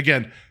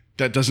 Again,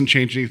 that doesn't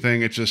change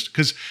anything. It's just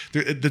because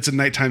it's a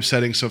nighttime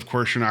setting, so of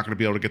course you're not going to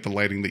be able to get the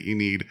lighting that you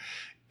need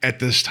at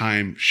this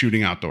time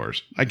shooting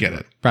outdoors. I get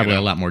it. Probably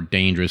a lot more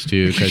dangerous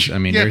too, because I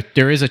mean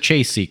there is a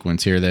chase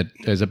sequence here that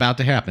is about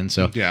to happen.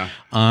 So yeah.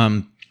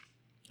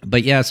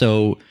 But yeah,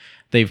 so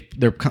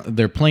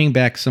they're playing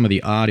back some of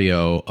the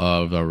audio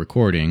of a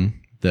recording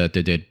that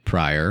they did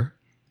prior,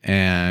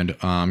 and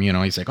you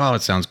know, he's like, oh,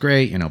 it sounds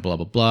great, you know, blah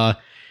blah blah,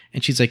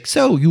 and she's like,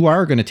 so you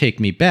are going to take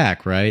me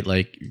back, right?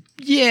 Like,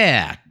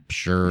 yeah,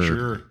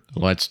 sure,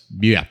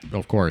 yeah,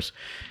 of course.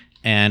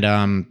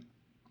 And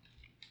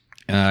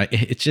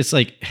it's just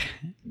like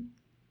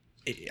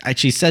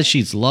she says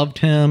she's loved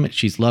him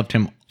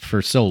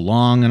for so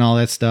long and all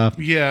that stuff.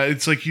 Yeah,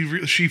 it's like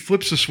she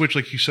flips the switch,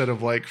 like you said,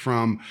 of like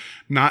from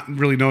not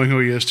really knowing who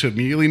he is to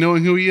immediately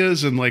knowing who he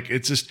is, and like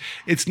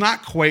it's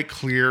not quite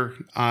clear,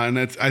 and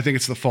I think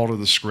it's the fault of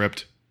the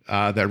script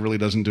that really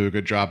doesn't do a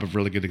good job of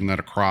really getting that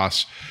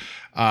across.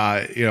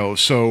 You know,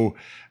 so.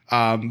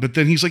 But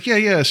then he's like,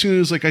 yeah. As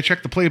soon as like I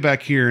check the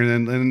playback here,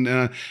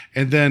 and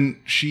then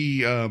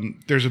she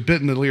there's a bit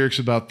in the lyrics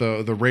about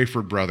the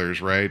Rayford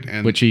brothers, right?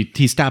 And which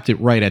he stopped it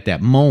right at that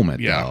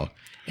moment, though.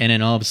 And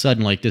then all of a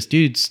sudden, like this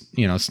dude's,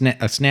 you know,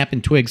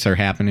 snapping twigs are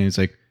happening. He's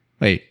like,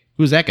 wait,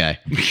 who's that guy?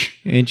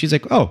 And she's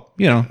like, oh,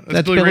 you know,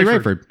 that's Billy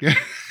Rayford. Yeah.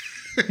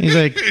 He's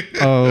like,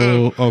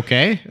 oh,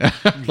 okay.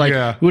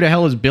 Like, who the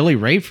hell is Billy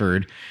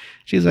Rayford?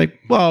 She's like,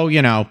 well,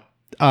 you know,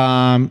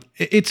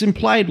 it's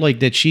implied like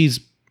that she's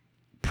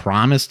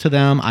promised to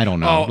them. I don't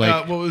know.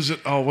 What was it?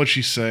 Oh, what'd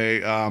she say?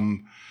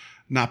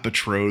 Not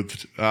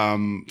betrothed.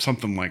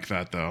 Something like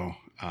that, though.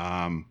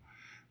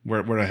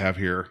 Where do I have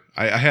here?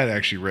 I had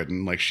actually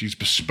written like she's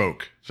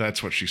bespoke.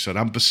 That's what she said.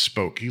 I'm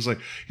bespoke. He's like,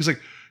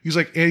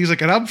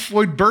 and I'm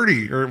Floyd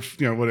Birdie, or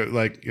you know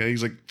what?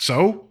 He's like,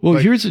 so. Well,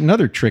 like, here's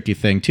another tricky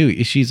thing too.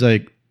 He's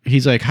like,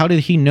 how did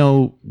he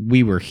know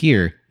we were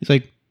here? He's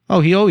like, oh,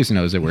 he always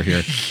knows that we're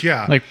here.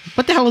 Yeah. Like,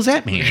 what the hell does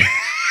that mean?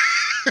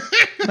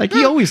 Like,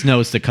 he always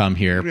knows to come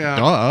here. Yeah.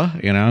 Duh,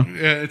 you know?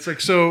 Yeah, it's like,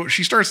 so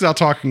she starts out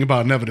talking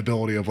about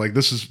inevitability of like,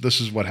 this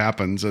is what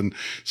happens. And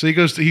so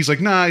he's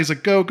like, nah, he's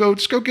like, go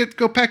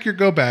pack your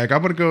go bag.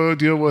 I'm going to go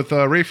deal with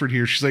Rayford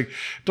here. She's like,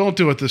 don't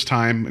do it this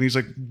time. And he's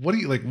like, what?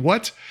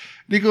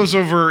 And he goes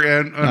over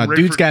and Rayford,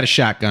 dude's got a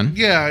shotgun.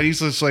 Yeah. And he's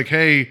just like,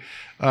 hey,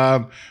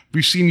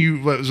 we've seen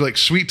you like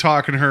sweet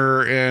talking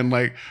her and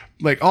like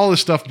all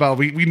this stuff about,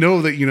 we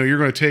know that, you know, you're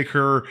going to take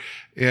her.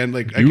 And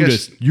like, I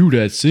guess you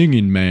that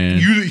singing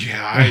man.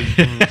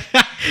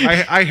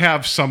 I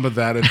have some of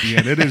that at the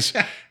end. It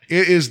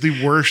is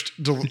the worst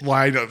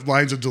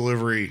lines of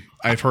delivery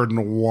I've heard in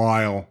a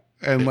while,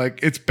 and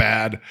like it's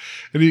bad.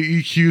 And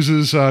he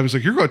accuses. He's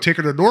like, "You're going to take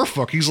her to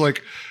Norfolk." He's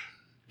like,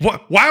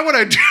 "What? Why would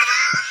I do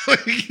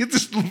that?" Like,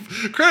 just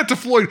credit to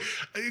Floyd.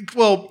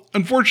 Well,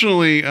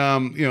 unfortunately, you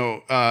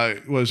know,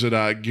 was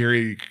it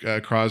Gary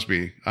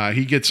Crosby?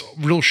 He gets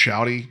real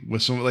shouty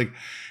with some like.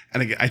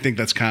 And I think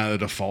that's kind of the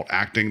default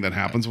acting that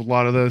happens with a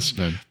lot of this.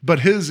 But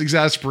his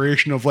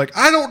exasperation of like,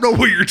 I don't know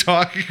what you're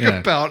talking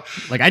about.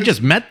 Like, I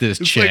just met this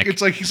chick.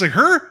 He's like,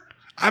 her?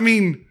 I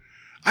mean,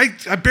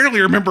 I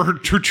barely remember her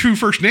two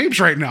first names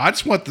right now. I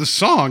just want the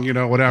song,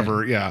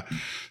 whatever. Yeah.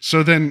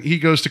 So then he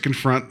goes to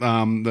confront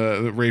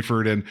the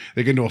Rayford, and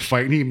they get into a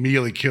fight, and he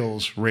immediately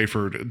kills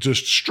Rayford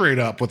just straight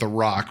up with a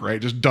rock,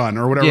 right? Just done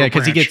or whatever. Yeah,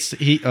 because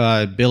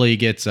Billy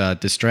gets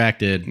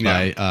distracted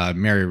by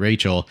Mary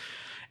Rachel,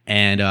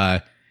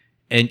 and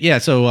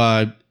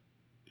so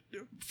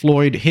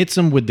Floyd hits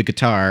him with the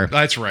guitar.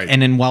 That's right.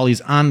 And then while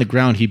he's on the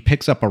ground, he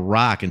picks up a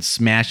rock and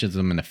smashes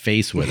him in the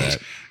face with it.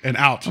 And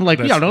out. I'm like,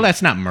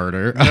 that's not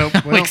murder.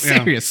 Nope, well,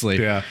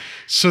 seriously. Yeah.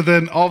 So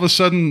then all of a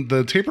sudden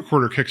the tape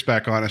recorder kicks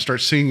back on and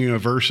starts singing a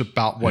verse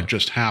about what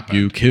just happened.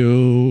 You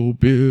kill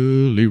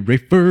Billy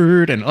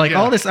Rayford and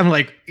all this. I'm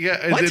like, yeah.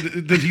 And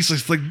then he's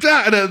just like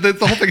that. And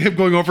the whole thing, him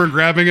going over and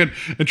grabbing it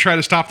and trying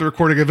to stop the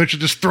recording, eventually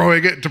just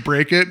throwing it to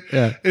break it.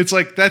 Yeah. It's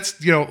like, that's,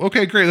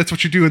 okay, great. That's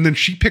what you do. And then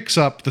she picks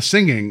up the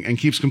singing and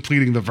keeps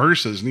completing the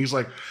verses. And he's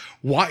like,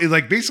 why?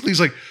 Like, basically he's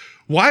like,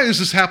 why is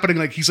this happening?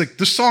 Like, he's like,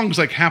 this song's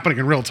like happening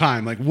in real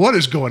time. Like, what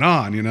is going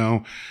on?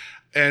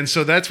 And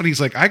so that's when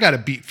he's like, I got to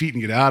beat feet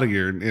and get out of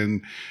here.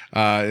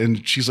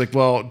 And she's like,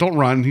 well, don't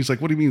run. He's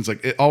like, what do you mean? It's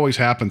like, it always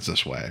happens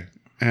this way.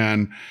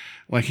 And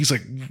like, he's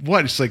like,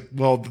 what? It's like,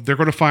 well, the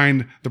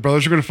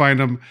brothers are going to find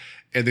him,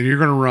 and then you're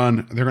going to run,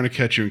 and they're going to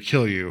catch you and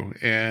kill you.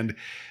 And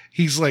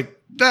he's like,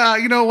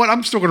 you know what?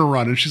 I'm still going to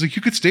run. And she's like,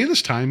 you could stay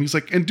this time. He's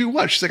like, and do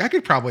what? She's like, I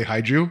could probably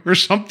hide you or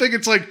something.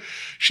 It's like,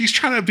 she's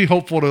trying to be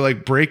hopeful to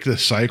like break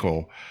this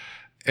cycle.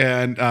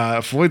 And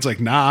Floyd's like,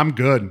 nah, I'm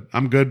good.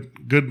 I'm good,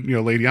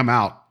 lady, I'm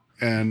out.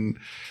 And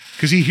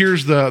because he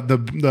hears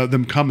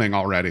them coming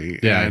already.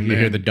 Yeah, and you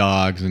hear the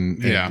dogs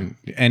and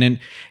then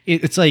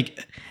it's like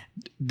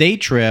they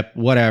trip,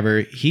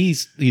 whatever.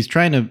 He's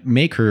trying to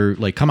make her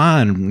like, come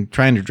on,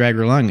 trying to drag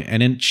her along.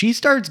 And then she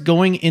starts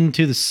going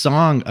into the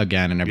song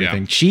again and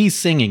everything. Yeah. She's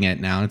singing it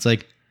now. It's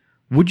like,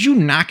 would you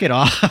knock it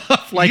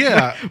off? Like,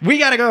 yeah, we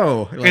gotta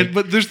go. Like,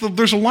 but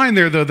there's a line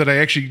there though that I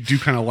actually do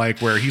kind of like,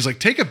 where he's like,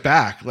 take it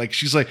back. Like,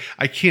 she's like,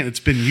 I can't. It's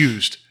been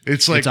used.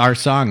 It's like, it's our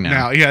song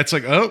now. Yeah, it's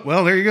like, oh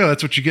well, there you go.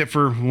 That's what you get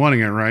for wanting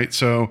it, right?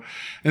 So,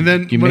 and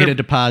then you made a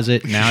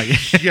deposit. Now,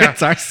 yeah,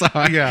 it's our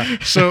song. Yeah.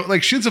 So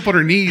like, she ends up on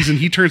her knees, and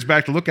he turns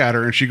back to look at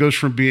her, and she goes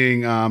from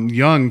being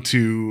young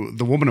to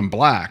the woman in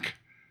black,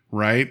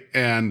 right?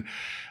 And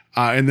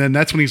then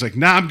that's when he's like,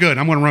 nah, I'm good.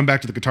 I'm gonna run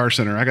back to the Guitar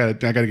Center. I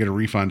gotta get a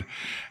refund.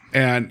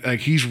 And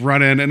like, he's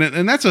running,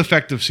 and that's an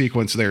effective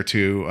sequence there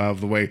too,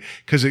 of the way,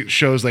 because it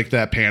shows like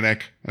that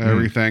panic and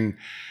everything.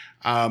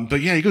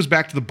 But yeah, he goes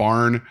back to the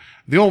barn.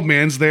 The old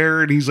man's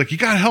there, and he's like, you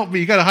gotta help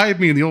me, you gotta hide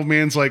me. And the old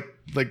man's like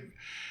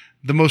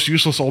the most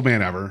useless old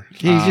man ever.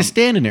 He's just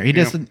standing there. He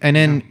doesn't, and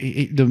then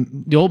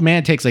the old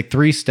man takes like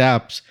 3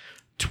 steps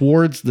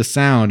towards the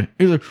sound.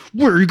 He's like,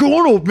 where are you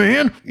going, old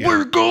man? Where are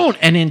you going?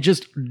 And then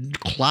just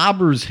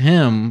clobbers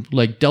him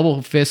like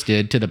double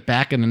fisted to the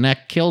back of the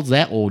neck, kills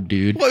that old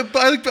dude. Well,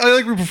 I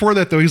like before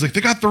that though. He's like, they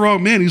got the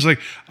wrong man. He's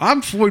like,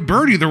 I'm Floyd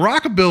Burney, the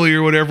rockabilly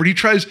or whatever.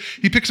 And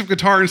he picks up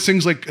guitar and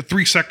sings like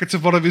 3 seconds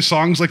of one of his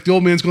songs. Like, the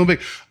old man's going to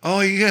be, oh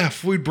yeah,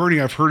 Floyd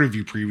Burney, I've heard of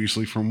you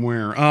previously. From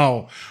where?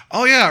 Oh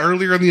yeah,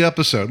 earlier in the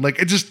episode. Like,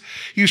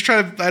 he was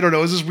trying to, I don't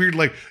know, it's this weird,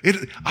 like,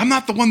 I'm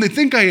not the one they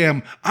think I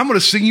am. I'm going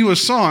to sing you a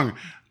song.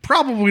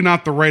 Probably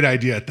not the right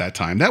idea at that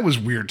time. That was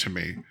weird to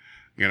me,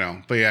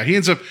 But yeah, he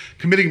ends up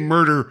committing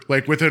murder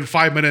like within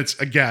 5 minutes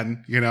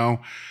again, Yeah,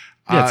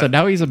 so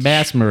now he's a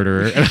mass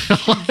murderer.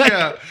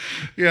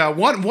 yeah.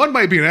 One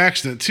might be an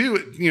accident. Two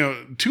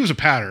is a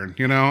pattern.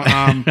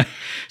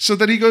 So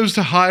then he goes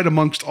to hide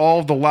amongst all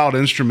of the loud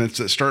instruments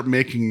that start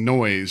making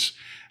noise.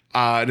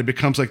 And it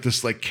becomes like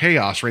this like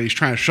chaos, right? He's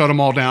trying to shut them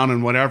all down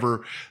and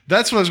whatever.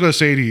 That's what I was going to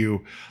say to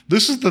you.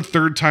 This is the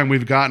 3rd time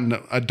we've gotten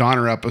a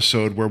Donner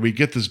episode where we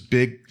get this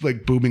big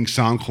like booming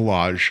sound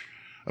collage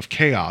of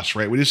chaos,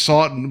 right? We just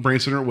saw it in Brain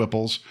Center at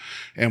Whipple's,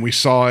 and we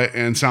saw it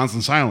in Sounds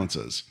and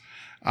Silences.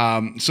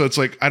 So it's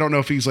like, I don't know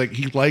if he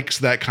likes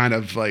that kind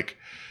of like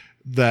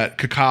that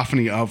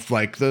cacophony of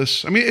like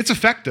this. I mean, it's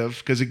effective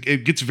because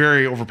it gets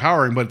very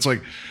overpowering, but it's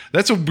like,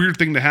 that's a weird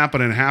thing to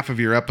happen in half of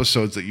your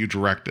episodes that you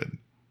directed.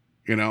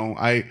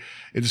 It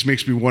just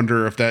makes me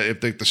wonder if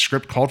the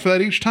script called for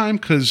that each time,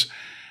 because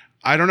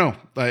I don't know.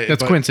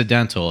 That's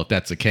coincidental if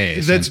that's the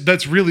case.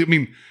 That's really, I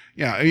mean,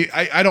 yeah,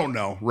 I don't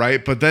know,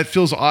 right? But that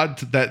feels odd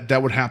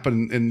that would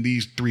happen in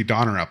these 3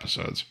 Donner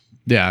episodes.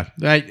 Yeah,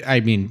 I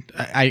mean,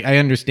 I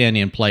understand the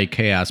implied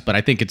chaos, but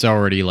I think it's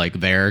already like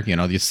there.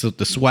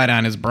 The sweat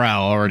on his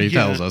brow already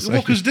tells us.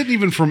 Well, because didn't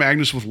even From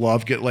Agnes with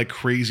Love get like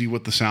crazy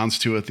with the sounds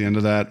too at the end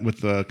of that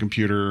with the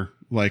computer?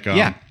 Like,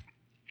 yeah.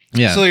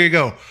 So there you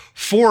go.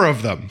 4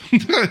 of them.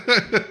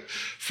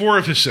 4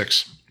 of his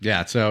 6.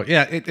 Yeah. So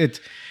yeah,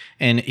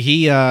 and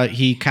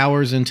he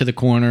cowers into the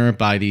corner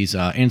by these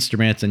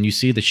instruments, and you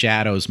see the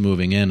shadows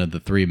moving in of the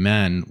 3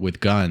 men with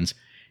guns,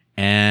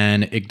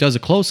 and it does a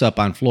close up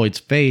on Floyd's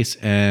face,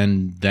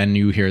 and then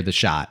you hear the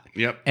shot.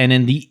 Yep. And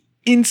then the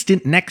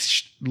instant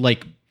next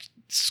like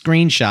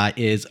screenshot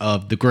is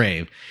of the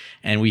grave,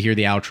 and we hear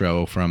the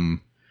outro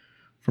from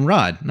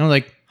Rod, and I'm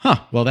like,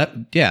 well,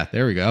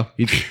 there we go.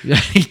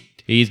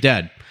 He's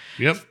dead.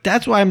 Yep.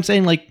 That's why I'm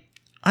saying, like,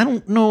 I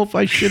don't know if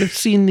I should have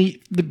seen the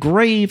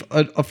grave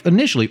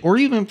initially, or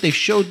even if they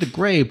showed the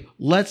grave,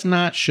 let's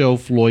not show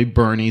Floyd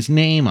Burney's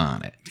name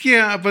on it.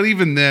 Yeah, but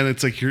even then,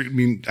 it's like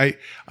I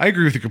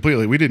agree with you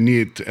completely. We didn't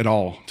need it at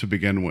all to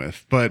begin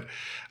with, but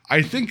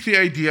I think the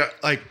idea,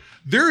 like,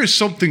 there is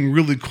something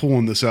really cool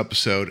in this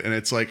episode, and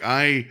it's like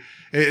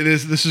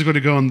this is going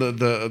to go in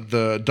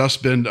the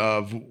dustbin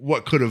of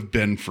what could have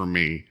been for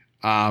me.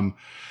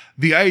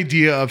 The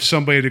idea of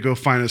somebody to go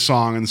find a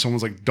song and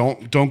someone's like,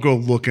 don't go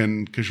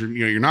looking because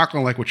you're not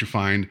going to like what you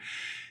find.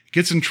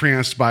 Gets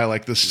entranced by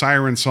like the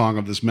siren song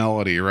of this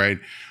melody, right?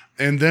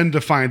 And then to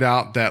find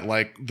out that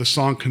like the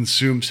song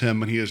consumes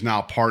him and he is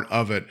now part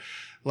of it.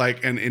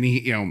 Like, and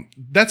he,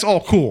 that's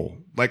all cool.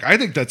 Like, I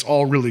think that's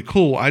all really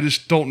cool. I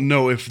just don't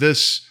know if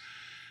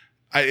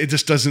it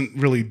just doesn't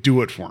really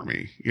do it for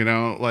me.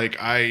 Like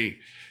I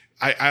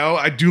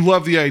do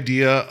love the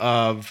idea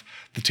of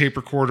the tape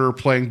recorder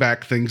playing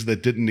back things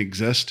that didn't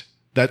exist.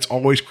 That's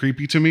always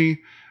creepy to me.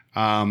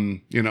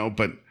 And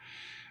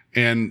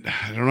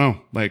I don't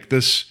know, like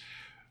this,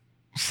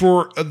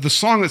 for the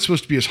song that's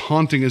supposed to be as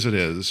haunting as it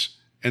is,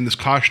 and this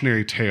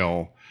cautionary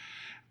tale,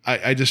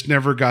 I just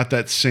never got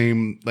that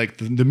same, like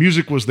the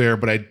music was there,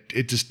 but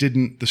it just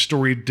didn't, the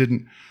story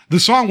didn't, the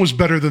song was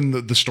better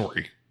than the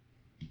story.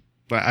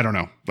 But I don't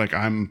know, like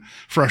I'm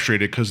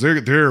frustrated because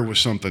there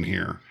was something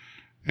here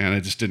and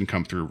it just didn't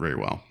come through very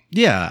well.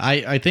 Yeah,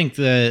 I think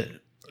that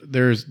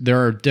there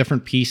are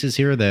different pieces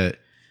here that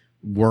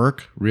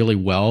work really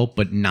well,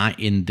 but not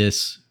in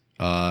this,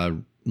 not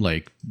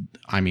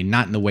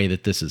in the way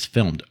that this is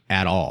filmed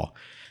at all.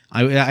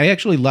 I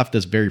actually left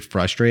this very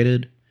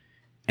frustrated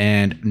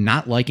and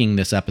not liking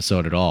this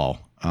episode at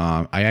all.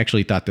 I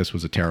actually thought this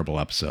was a terrible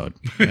episode.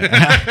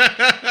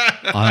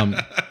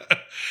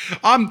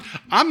 I'm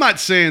not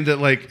saying that,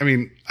 like, I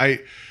mean, I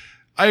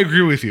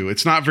agree with you.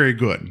 It's not very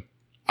good.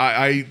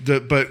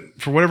 But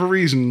for whatever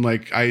reason,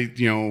 like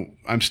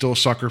I'm still a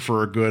sucker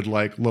for a good,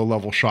 like, low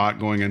level shot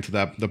going into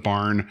the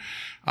barn.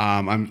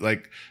 I'm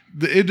like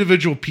the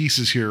individual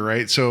pieces here.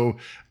 Right. So,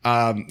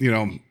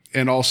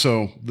 and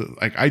also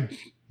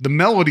the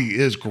melody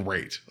is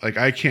great. Like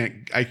I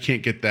can't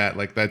get that.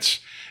 Like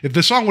if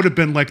the song would have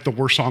been like the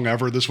worst song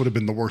ever, this would have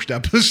been the worst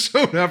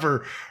episode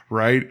ever.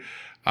 Right.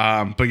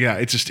 But yeah,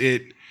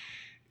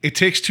 it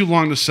takes too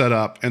long to set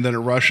up, and then it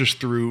rushes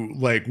through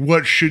like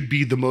what should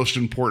be the most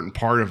important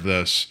part of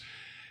this.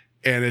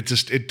 And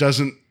it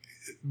doesn't,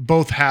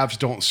 both halves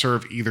don't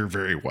serve either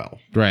very well.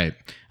 Right.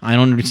 I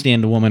don't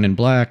understand the woman in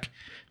black.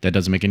 That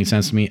doesn't make any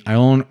sense to me. I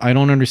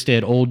don't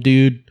understand old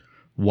dude,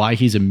 why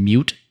he's a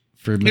mute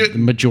for the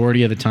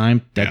majority of the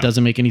time. That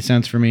doesn't make any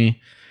sense for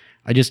me.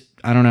 I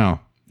don't know.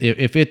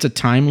 If it's a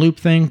time loop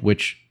thing,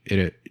 which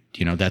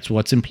that's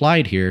what's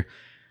implied here.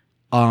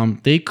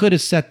 They could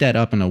have set that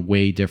up in a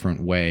way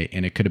different way,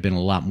 and it could have been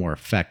a lot more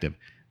effective.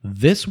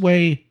 This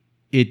way,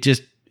 it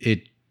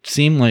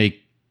seemed like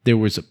there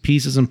was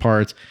pieces and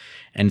parts,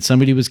 and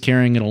somebody was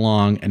carrying it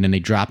along, and then they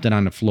dropped it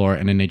on the floor,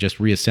 and then they just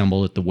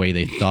reassembled it the way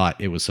they thought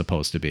it was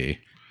supposed to be.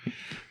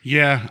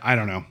 Yeah, I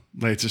don't know.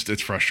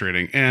 It's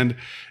frustrating, and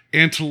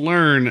to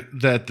learn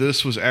that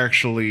this was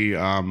actually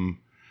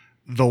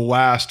the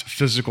last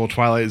physical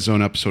Twilight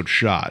Zone episode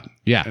shot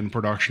in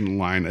production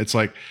line. It's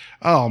like,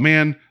 oh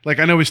man, like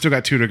I know we still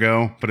got 2 to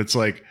go, but it's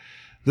like,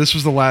 this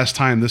was the last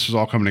time this was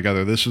all coming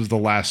together. This was the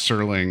last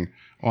Serling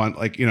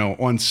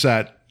on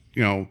set,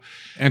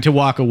 and to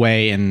walk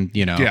away and,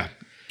 yeah.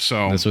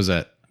 So this was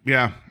it.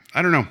 Yeah.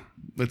 I don't know.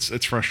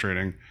 It's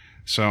frustrating.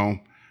 So,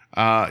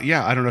 I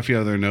don't know if you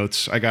have other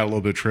notes. I got a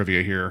little bit of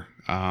trivia here.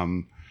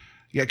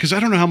 Yeah, because I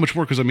don't know how much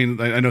more. Because I mean,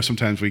 I know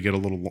sometimes we get a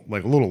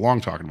little long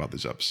talking about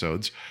these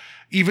episodes,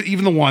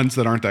 even the ones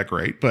that aren't that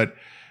great. But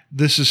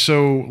this is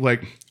so,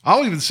 like,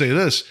 I'll even say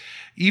this: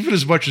 even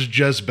as much as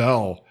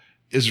Jezebel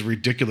is a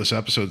ridiculous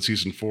episode in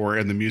season 4,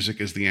 and the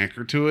music is the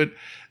anchor to it,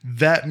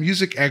 that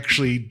music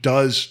actually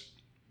does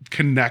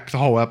connect the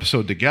whole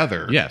episode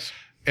together. Yes,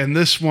 and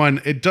this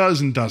one it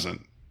does and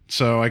doesn't.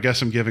 So I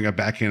guess I'm giving a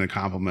backhanded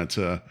compliment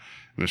to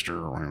Mr.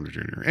 Orlando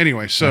Jr.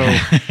 Anyway, so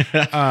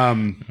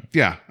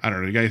yeah, I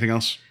don't know. You got anything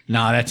else?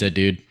 No, that's it,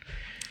 dude.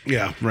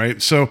 Yeah,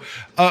 right. So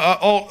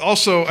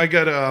also I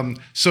got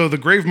so the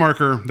grave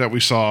marker that we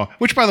saw,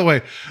 which by the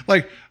way,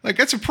 like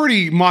that's a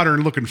pretty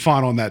modern looking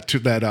font on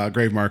that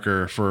grave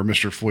marker for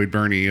Mr. Floyd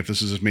Burney. If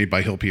this is made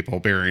by Hill people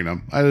burying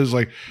him, I was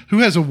like, who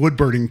has a wood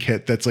burning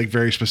kit that's like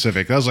very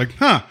specific? I was like,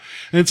 huh.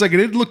 And it's like it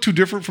didn't look too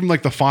different from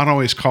like the font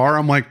on his car.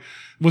 I'm like,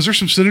 was there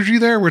some synergy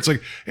there where it's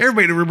like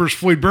everybody remembers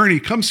Floyd Burney,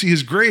 come see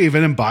his grave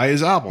and then buy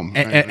his album?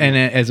 And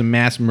as a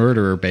mass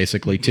murderer,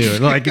 basically, too.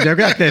 Like, they're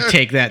going to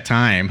take that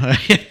time.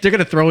 They're going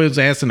to throw his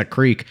ass in a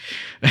creek.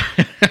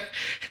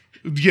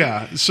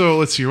 Yeah. So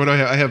let's see. What do I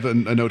have? I have a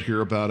note here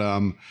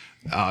about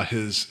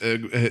his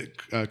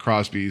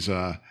Crosby's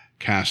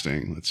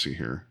casting. Let's see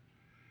here.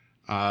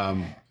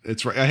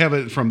 It's right. I have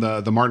it from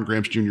the Martin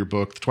Gramps Jr.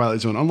 book, The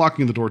Twilight Zone: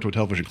 Unlocking the Door to a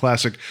Television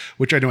Classic,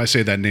 which I know I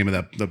say that name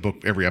of the book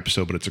every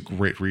episode, but it's a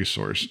great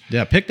resource.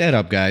 Yeah, pick that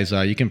up, guys.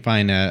 You can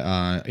find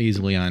that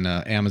easily on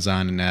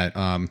Amazon and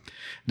that.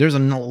 There's a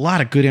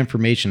lot of good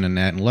information in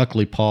that, and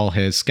luckily Paul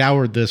has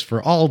scoured this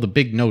for all the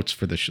big notes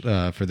for the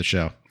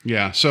show.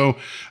 Yeah. So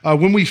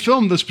when we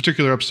filmed this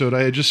particular episode,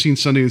 I had just seen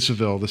Sunday in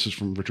Seville. This is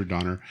from Richard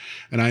Donner.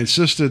 And I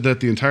insisted that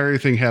the entire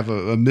thing have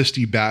a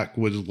misty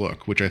backwoods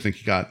look, which I think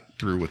he got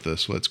through with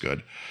this. So that's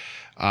good.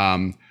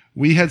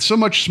 We had so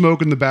much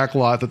smoke in the back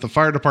lot that the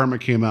fire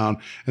department came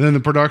out, and then the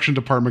production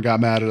department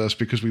got mad at us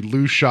because we'd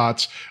lose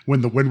shots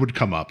when the wind would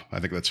come up. I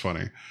think that's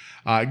funny.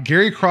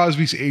 Gary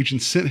Crosby's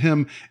agent sent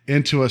him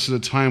into us at a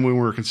time when we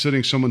were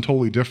considering someone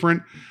totally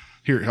different.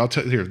 Here, I'll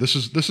tell you. Here, this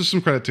is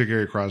some credit to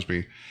Gary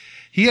Crosby.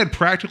 He had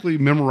practically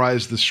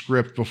memorized the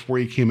script before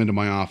he came into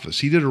my office.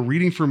 He did a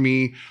reading for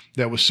me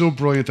that was so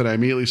brilliant that I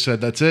immediately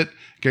said, "That's it,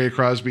 Gary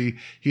Crosby.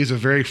 He's a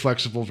very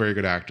flexible, very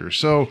good actor."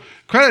 So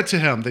credit to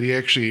him that he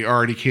actually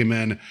already came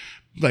in,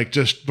 like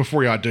just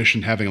before he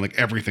auditioned, having like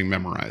everything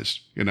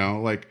memorized. You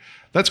know, like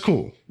that's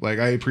cool. Like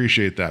I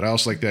appreciate that. I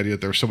also like the idea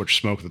that there was so much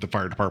smoke that the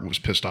fire department was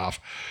pissed off,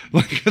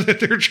 like that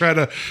they're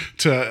trying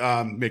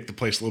to make the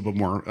place a little bit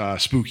more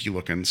spooky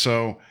looking.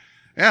 So.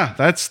 Yeah,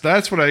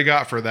 that's what I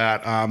got for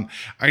that.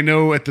 I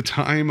know at the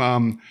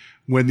time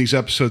when these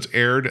episodes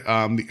aired,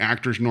 the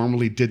actors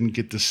normally didn't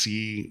get to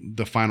see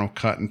the final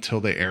cut until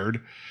they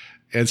aired.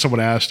 And someone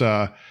asked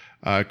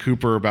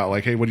Cooper about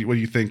like, "Hey, what do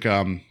you think?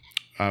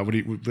 What do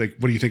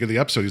you think of the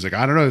episode?" He's like,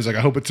 "I don't know." He's like,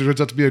 "I hope it turns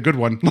out to be a good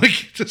one."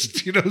 Like,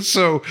 just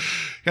So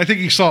I think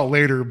he saw it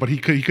later, but he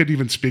couldn't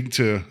even speak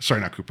to. Sorry,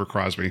 not Cooper,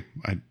 Crosby.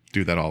 I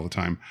do that all the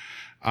time.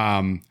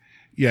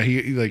 Yeah,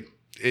 he like.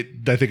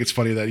 I think it's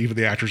funny that even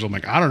the actors are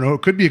like, "I don't know,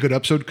 it could be a good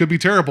episode, could be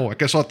terrible. I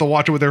guess I'll have to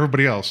watch it with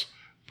everybody else."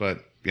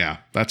 But yeah,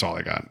 that's all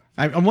I got.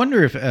 I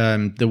wonder if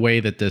the way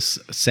that this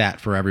sat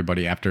for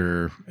everybody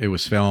after it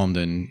was filmed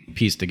and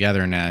pieced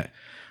together, and that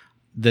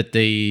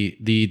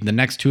the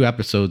next two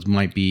episodes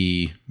might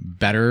be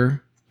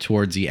better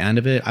towards the end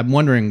of it. I'm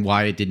wondering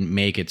why it didn't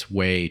make its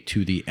way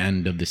to the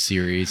end of the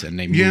series and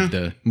they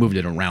moved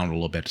it around a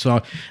little bit.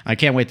 So I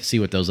can't wait to see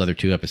what those other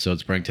two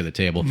episodes bring to the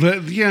table.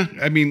 Yeah,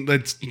 I mean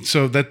that's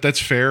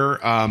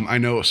fair. I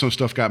know some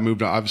stuff got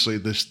moved obviously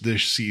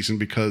this season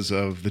because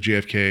of the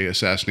JFK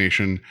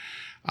assassination.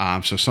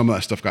 So some of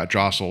that stuff got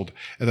jostled.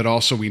 And then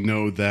also we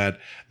know that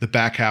the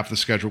back half of the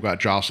schedule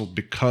got jostled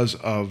because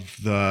of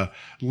the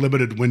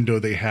limited window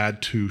they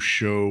had to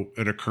show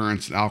an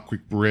occurrence in Owl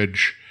Creek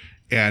Bridge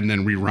and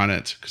then rerun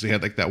it because they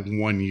had like that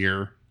 1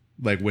 year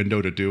like window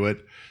to do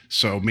it.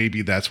 So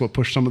maybe that's what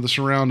pushed some of this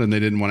around, and they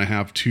didn't want to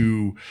have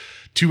two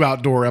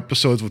outdoor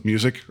episodes with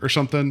music or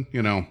something.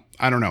 You know,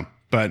 I don't know,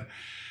 but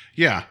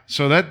yeah.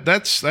 So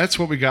that's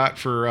what we got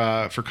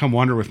for Come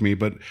Wander With Me.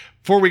 But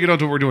before we get on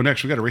to what we're doing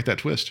next, we got to rate that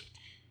twist.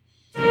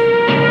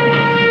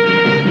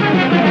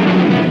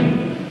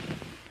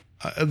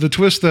 The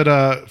twist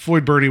that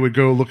Floyd Burney would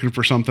go looking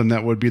for something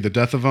that would be the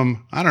death of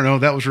him. I don't know.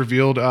 That was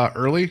revealed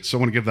early, so I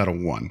want to give that a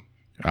 1.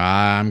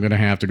 I'm going to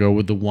have to go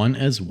with the 1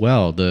 as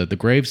well. The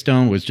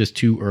gravestone was just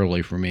too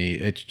early for me.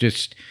 It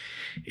just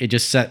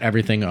set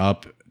everything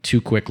up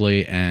too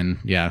quickly, and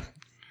yeah,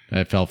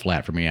 it fell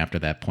flat for me after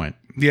that point.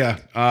 Yeah,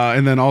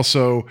 and then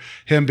also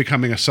him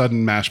becoming a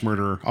sudden mass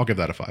murderer. I'll give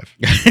that a 5.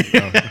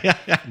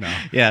 No.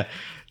 Yeah.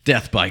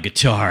 Death by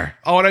guitar.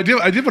 Oh, and I did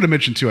want to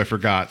mention too, I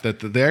forgot that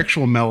the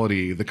actual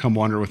melody, the Come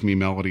Wander With Me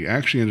melody,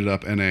 actually ended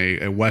up in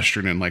a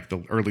Western in like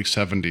the early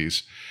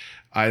 70s.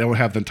 I don't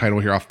have the title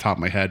here off the top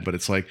of my head, but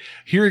it's like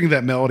hearing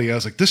that melody, I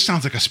was like, this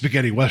sounds like a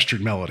spaghetti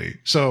Western melody.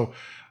 So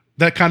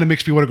that kind of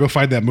makes me want to go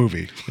find that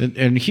movie.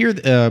 And here,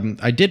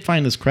 I did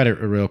find this credit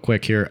real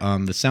quick here.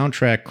 The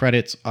soundtrack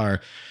credits are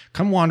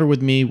Come Wander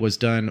With Me was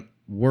done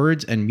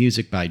words and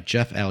music by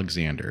Jeff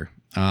Alexander.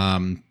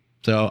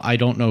 So I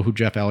don't know who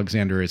Jeff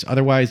Alexander is.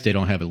 Otherwise, they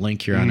don't have a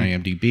link here on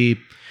IMDb.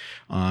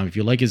 If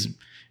you like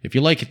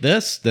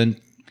this, then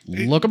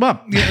look him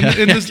up. Yeah,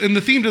 and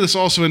the theme to this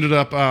also ended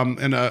up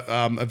in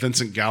a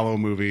Vincent Gallo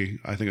movie.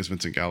 I think it's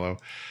Vincent Gallo.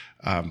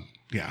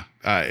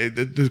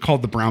 It's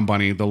called The Brown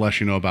Bunny. The less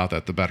you know about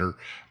that, the better.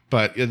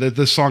 But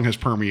this song has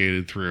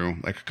permeated through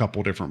like a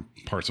couple different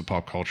parts of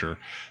pop culture.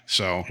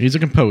 So he's a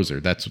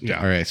composer.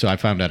 All right. So I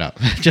found that out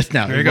just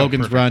now.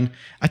 Logan's Run.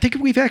 I think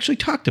we've actually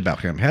talked about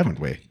him, haven't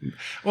we?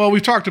 Well,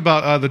 we've talked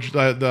about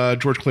the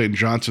George Clayton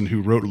Johnson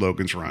who wrote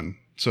Logan's Run.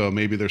 So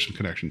maybe there's some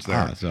connections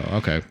there.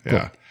 Okay. Cool.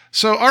 Yeah.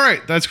 So, all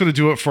right, that's going to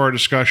do it for our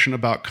discussion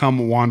about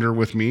Come Wander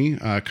With Me,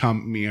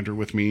 Come Meander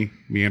With Me,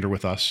 Meander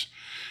With Us.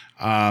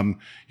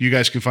 You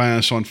guys can find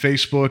us on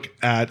Facebook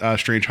at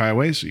Strange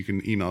Highways. You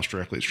can email us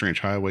directly at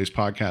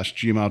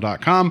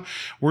strangehighwayspodcast@gmail.com.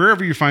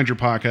 Wherever you find your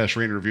podcast,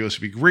 rate and review us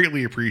would be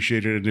greatly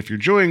appreciated. And if you're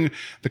enjoying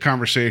the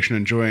conversation,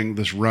 enjoying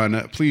this run,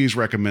 please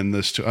recommend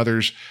this to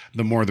others.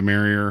 The more, the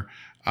merrier.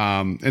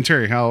 And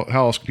Terry, how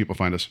else can people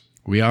find us?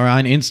 We are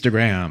on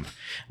Instagram.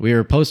 We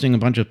are posting a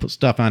bunch of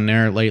stuff on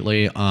there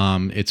lately.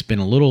 It's been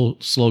a little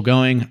slow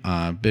going.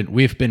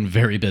 We've been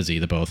very busy,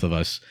 the both of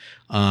us.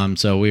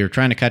 So we are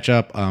trying to catch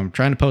up,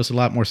 trying to post a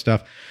lot more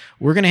stuff.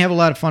 We're going to have a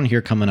lot of fun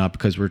here coming up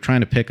because we're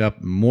trying to pick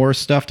up more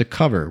stuff to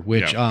cover,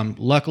 which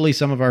luckily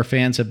some of our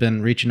fans have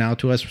been reaching out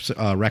to us,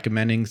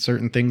 recommending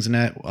certain things in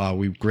that.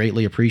 We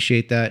greatly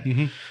appreciate that.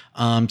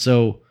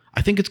 So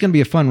I think it's going to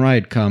be a fun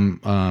ride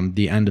come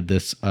the end of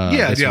this.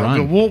 This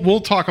run.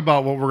 We'll talk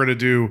about what we're going to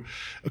do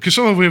because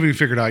some of we haven't even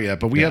figured out yet.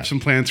 But we have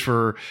some plans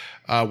for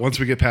once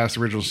we get past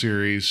the original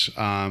series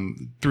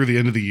through the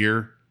end of the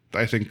year.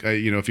 I think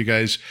if you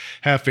guys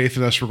have faith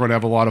in us, we're going to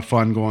have a lot of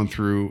fun going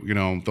through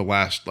the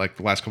last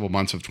couple of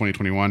months of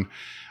 2021.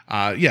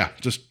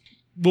 Just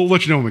we'll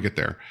let you know when we get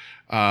there.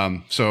 I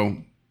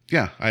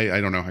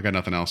don't know. I got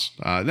nothing else.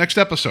 Next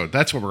episode,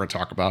 that's what we're going to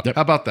talk about. Yep.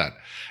 How about that?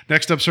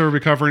 Next episode we'll be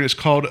covering is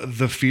called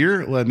The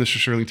Fear. Let Mr.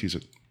 Serling tease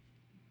it.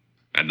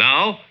 And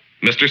now,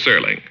 Mr.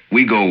 Serling.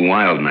 We go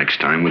wild next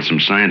time with some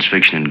science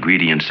fiction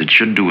ingredients that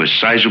should do a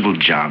sizable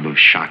job of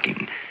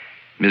shocking.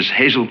 Miss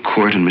Hazel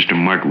Court and Mr.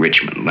 Mark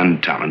Richmond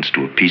lend talents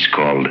to a piece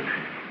called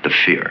The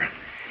Fear.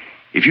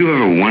 If you've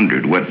ever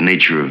wondered what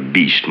nature of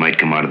beast might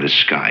come out of the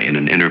sky in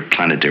an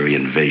interplanetary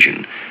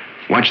invasion,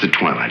 watch The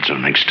Twilight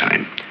Zone next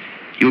time.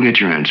 You'll get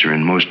your answer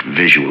in most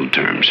visual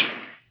terms.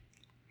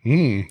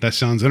 That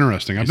sounds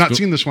interesting. I've not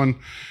seen this one.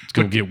 It's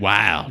going to get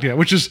wild. Yeah,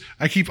 which is,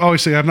 I keep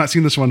always saying I've not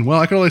seen this one. Well,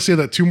 I can only say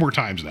that 2 more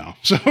times now.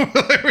 So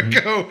there we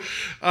go.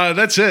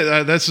 That's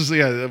it. This was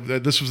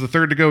the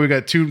third to go. We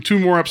got two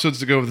more episodes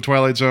to go of The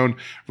Twilight Zone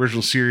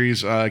original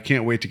series.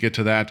 Can't wait to get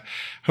to that.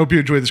 Hope you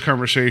enjoyed this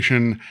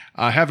conversation.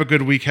 Have a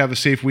good week. Have a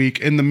safe week.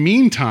 In the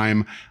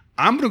meantime,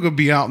 I'm going to go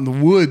be out in the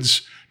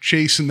woods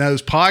chasing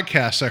those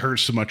podcasts I heard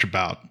so much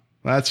about.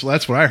 That's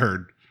what I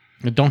heard.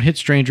 Don't hit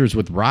strangers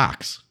with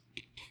rocks.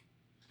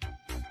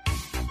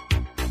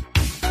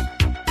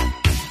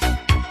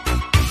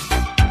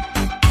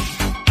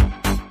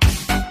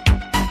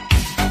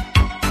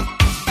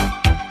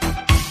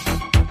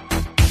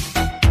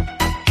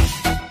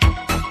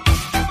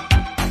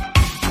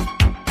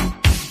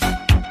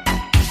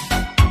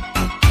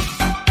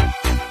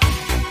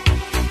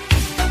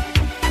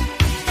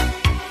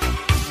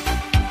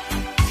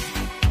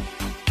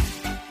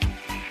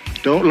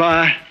 Don't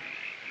lie.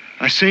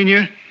 I seen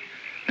you,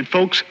 and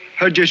folks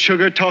heard your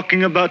sugar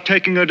talking about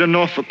taking her to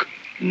Norfolk.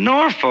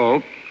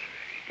 Norfolk?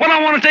 What do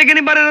I want to take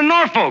anybody to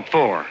Norfolk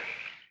for?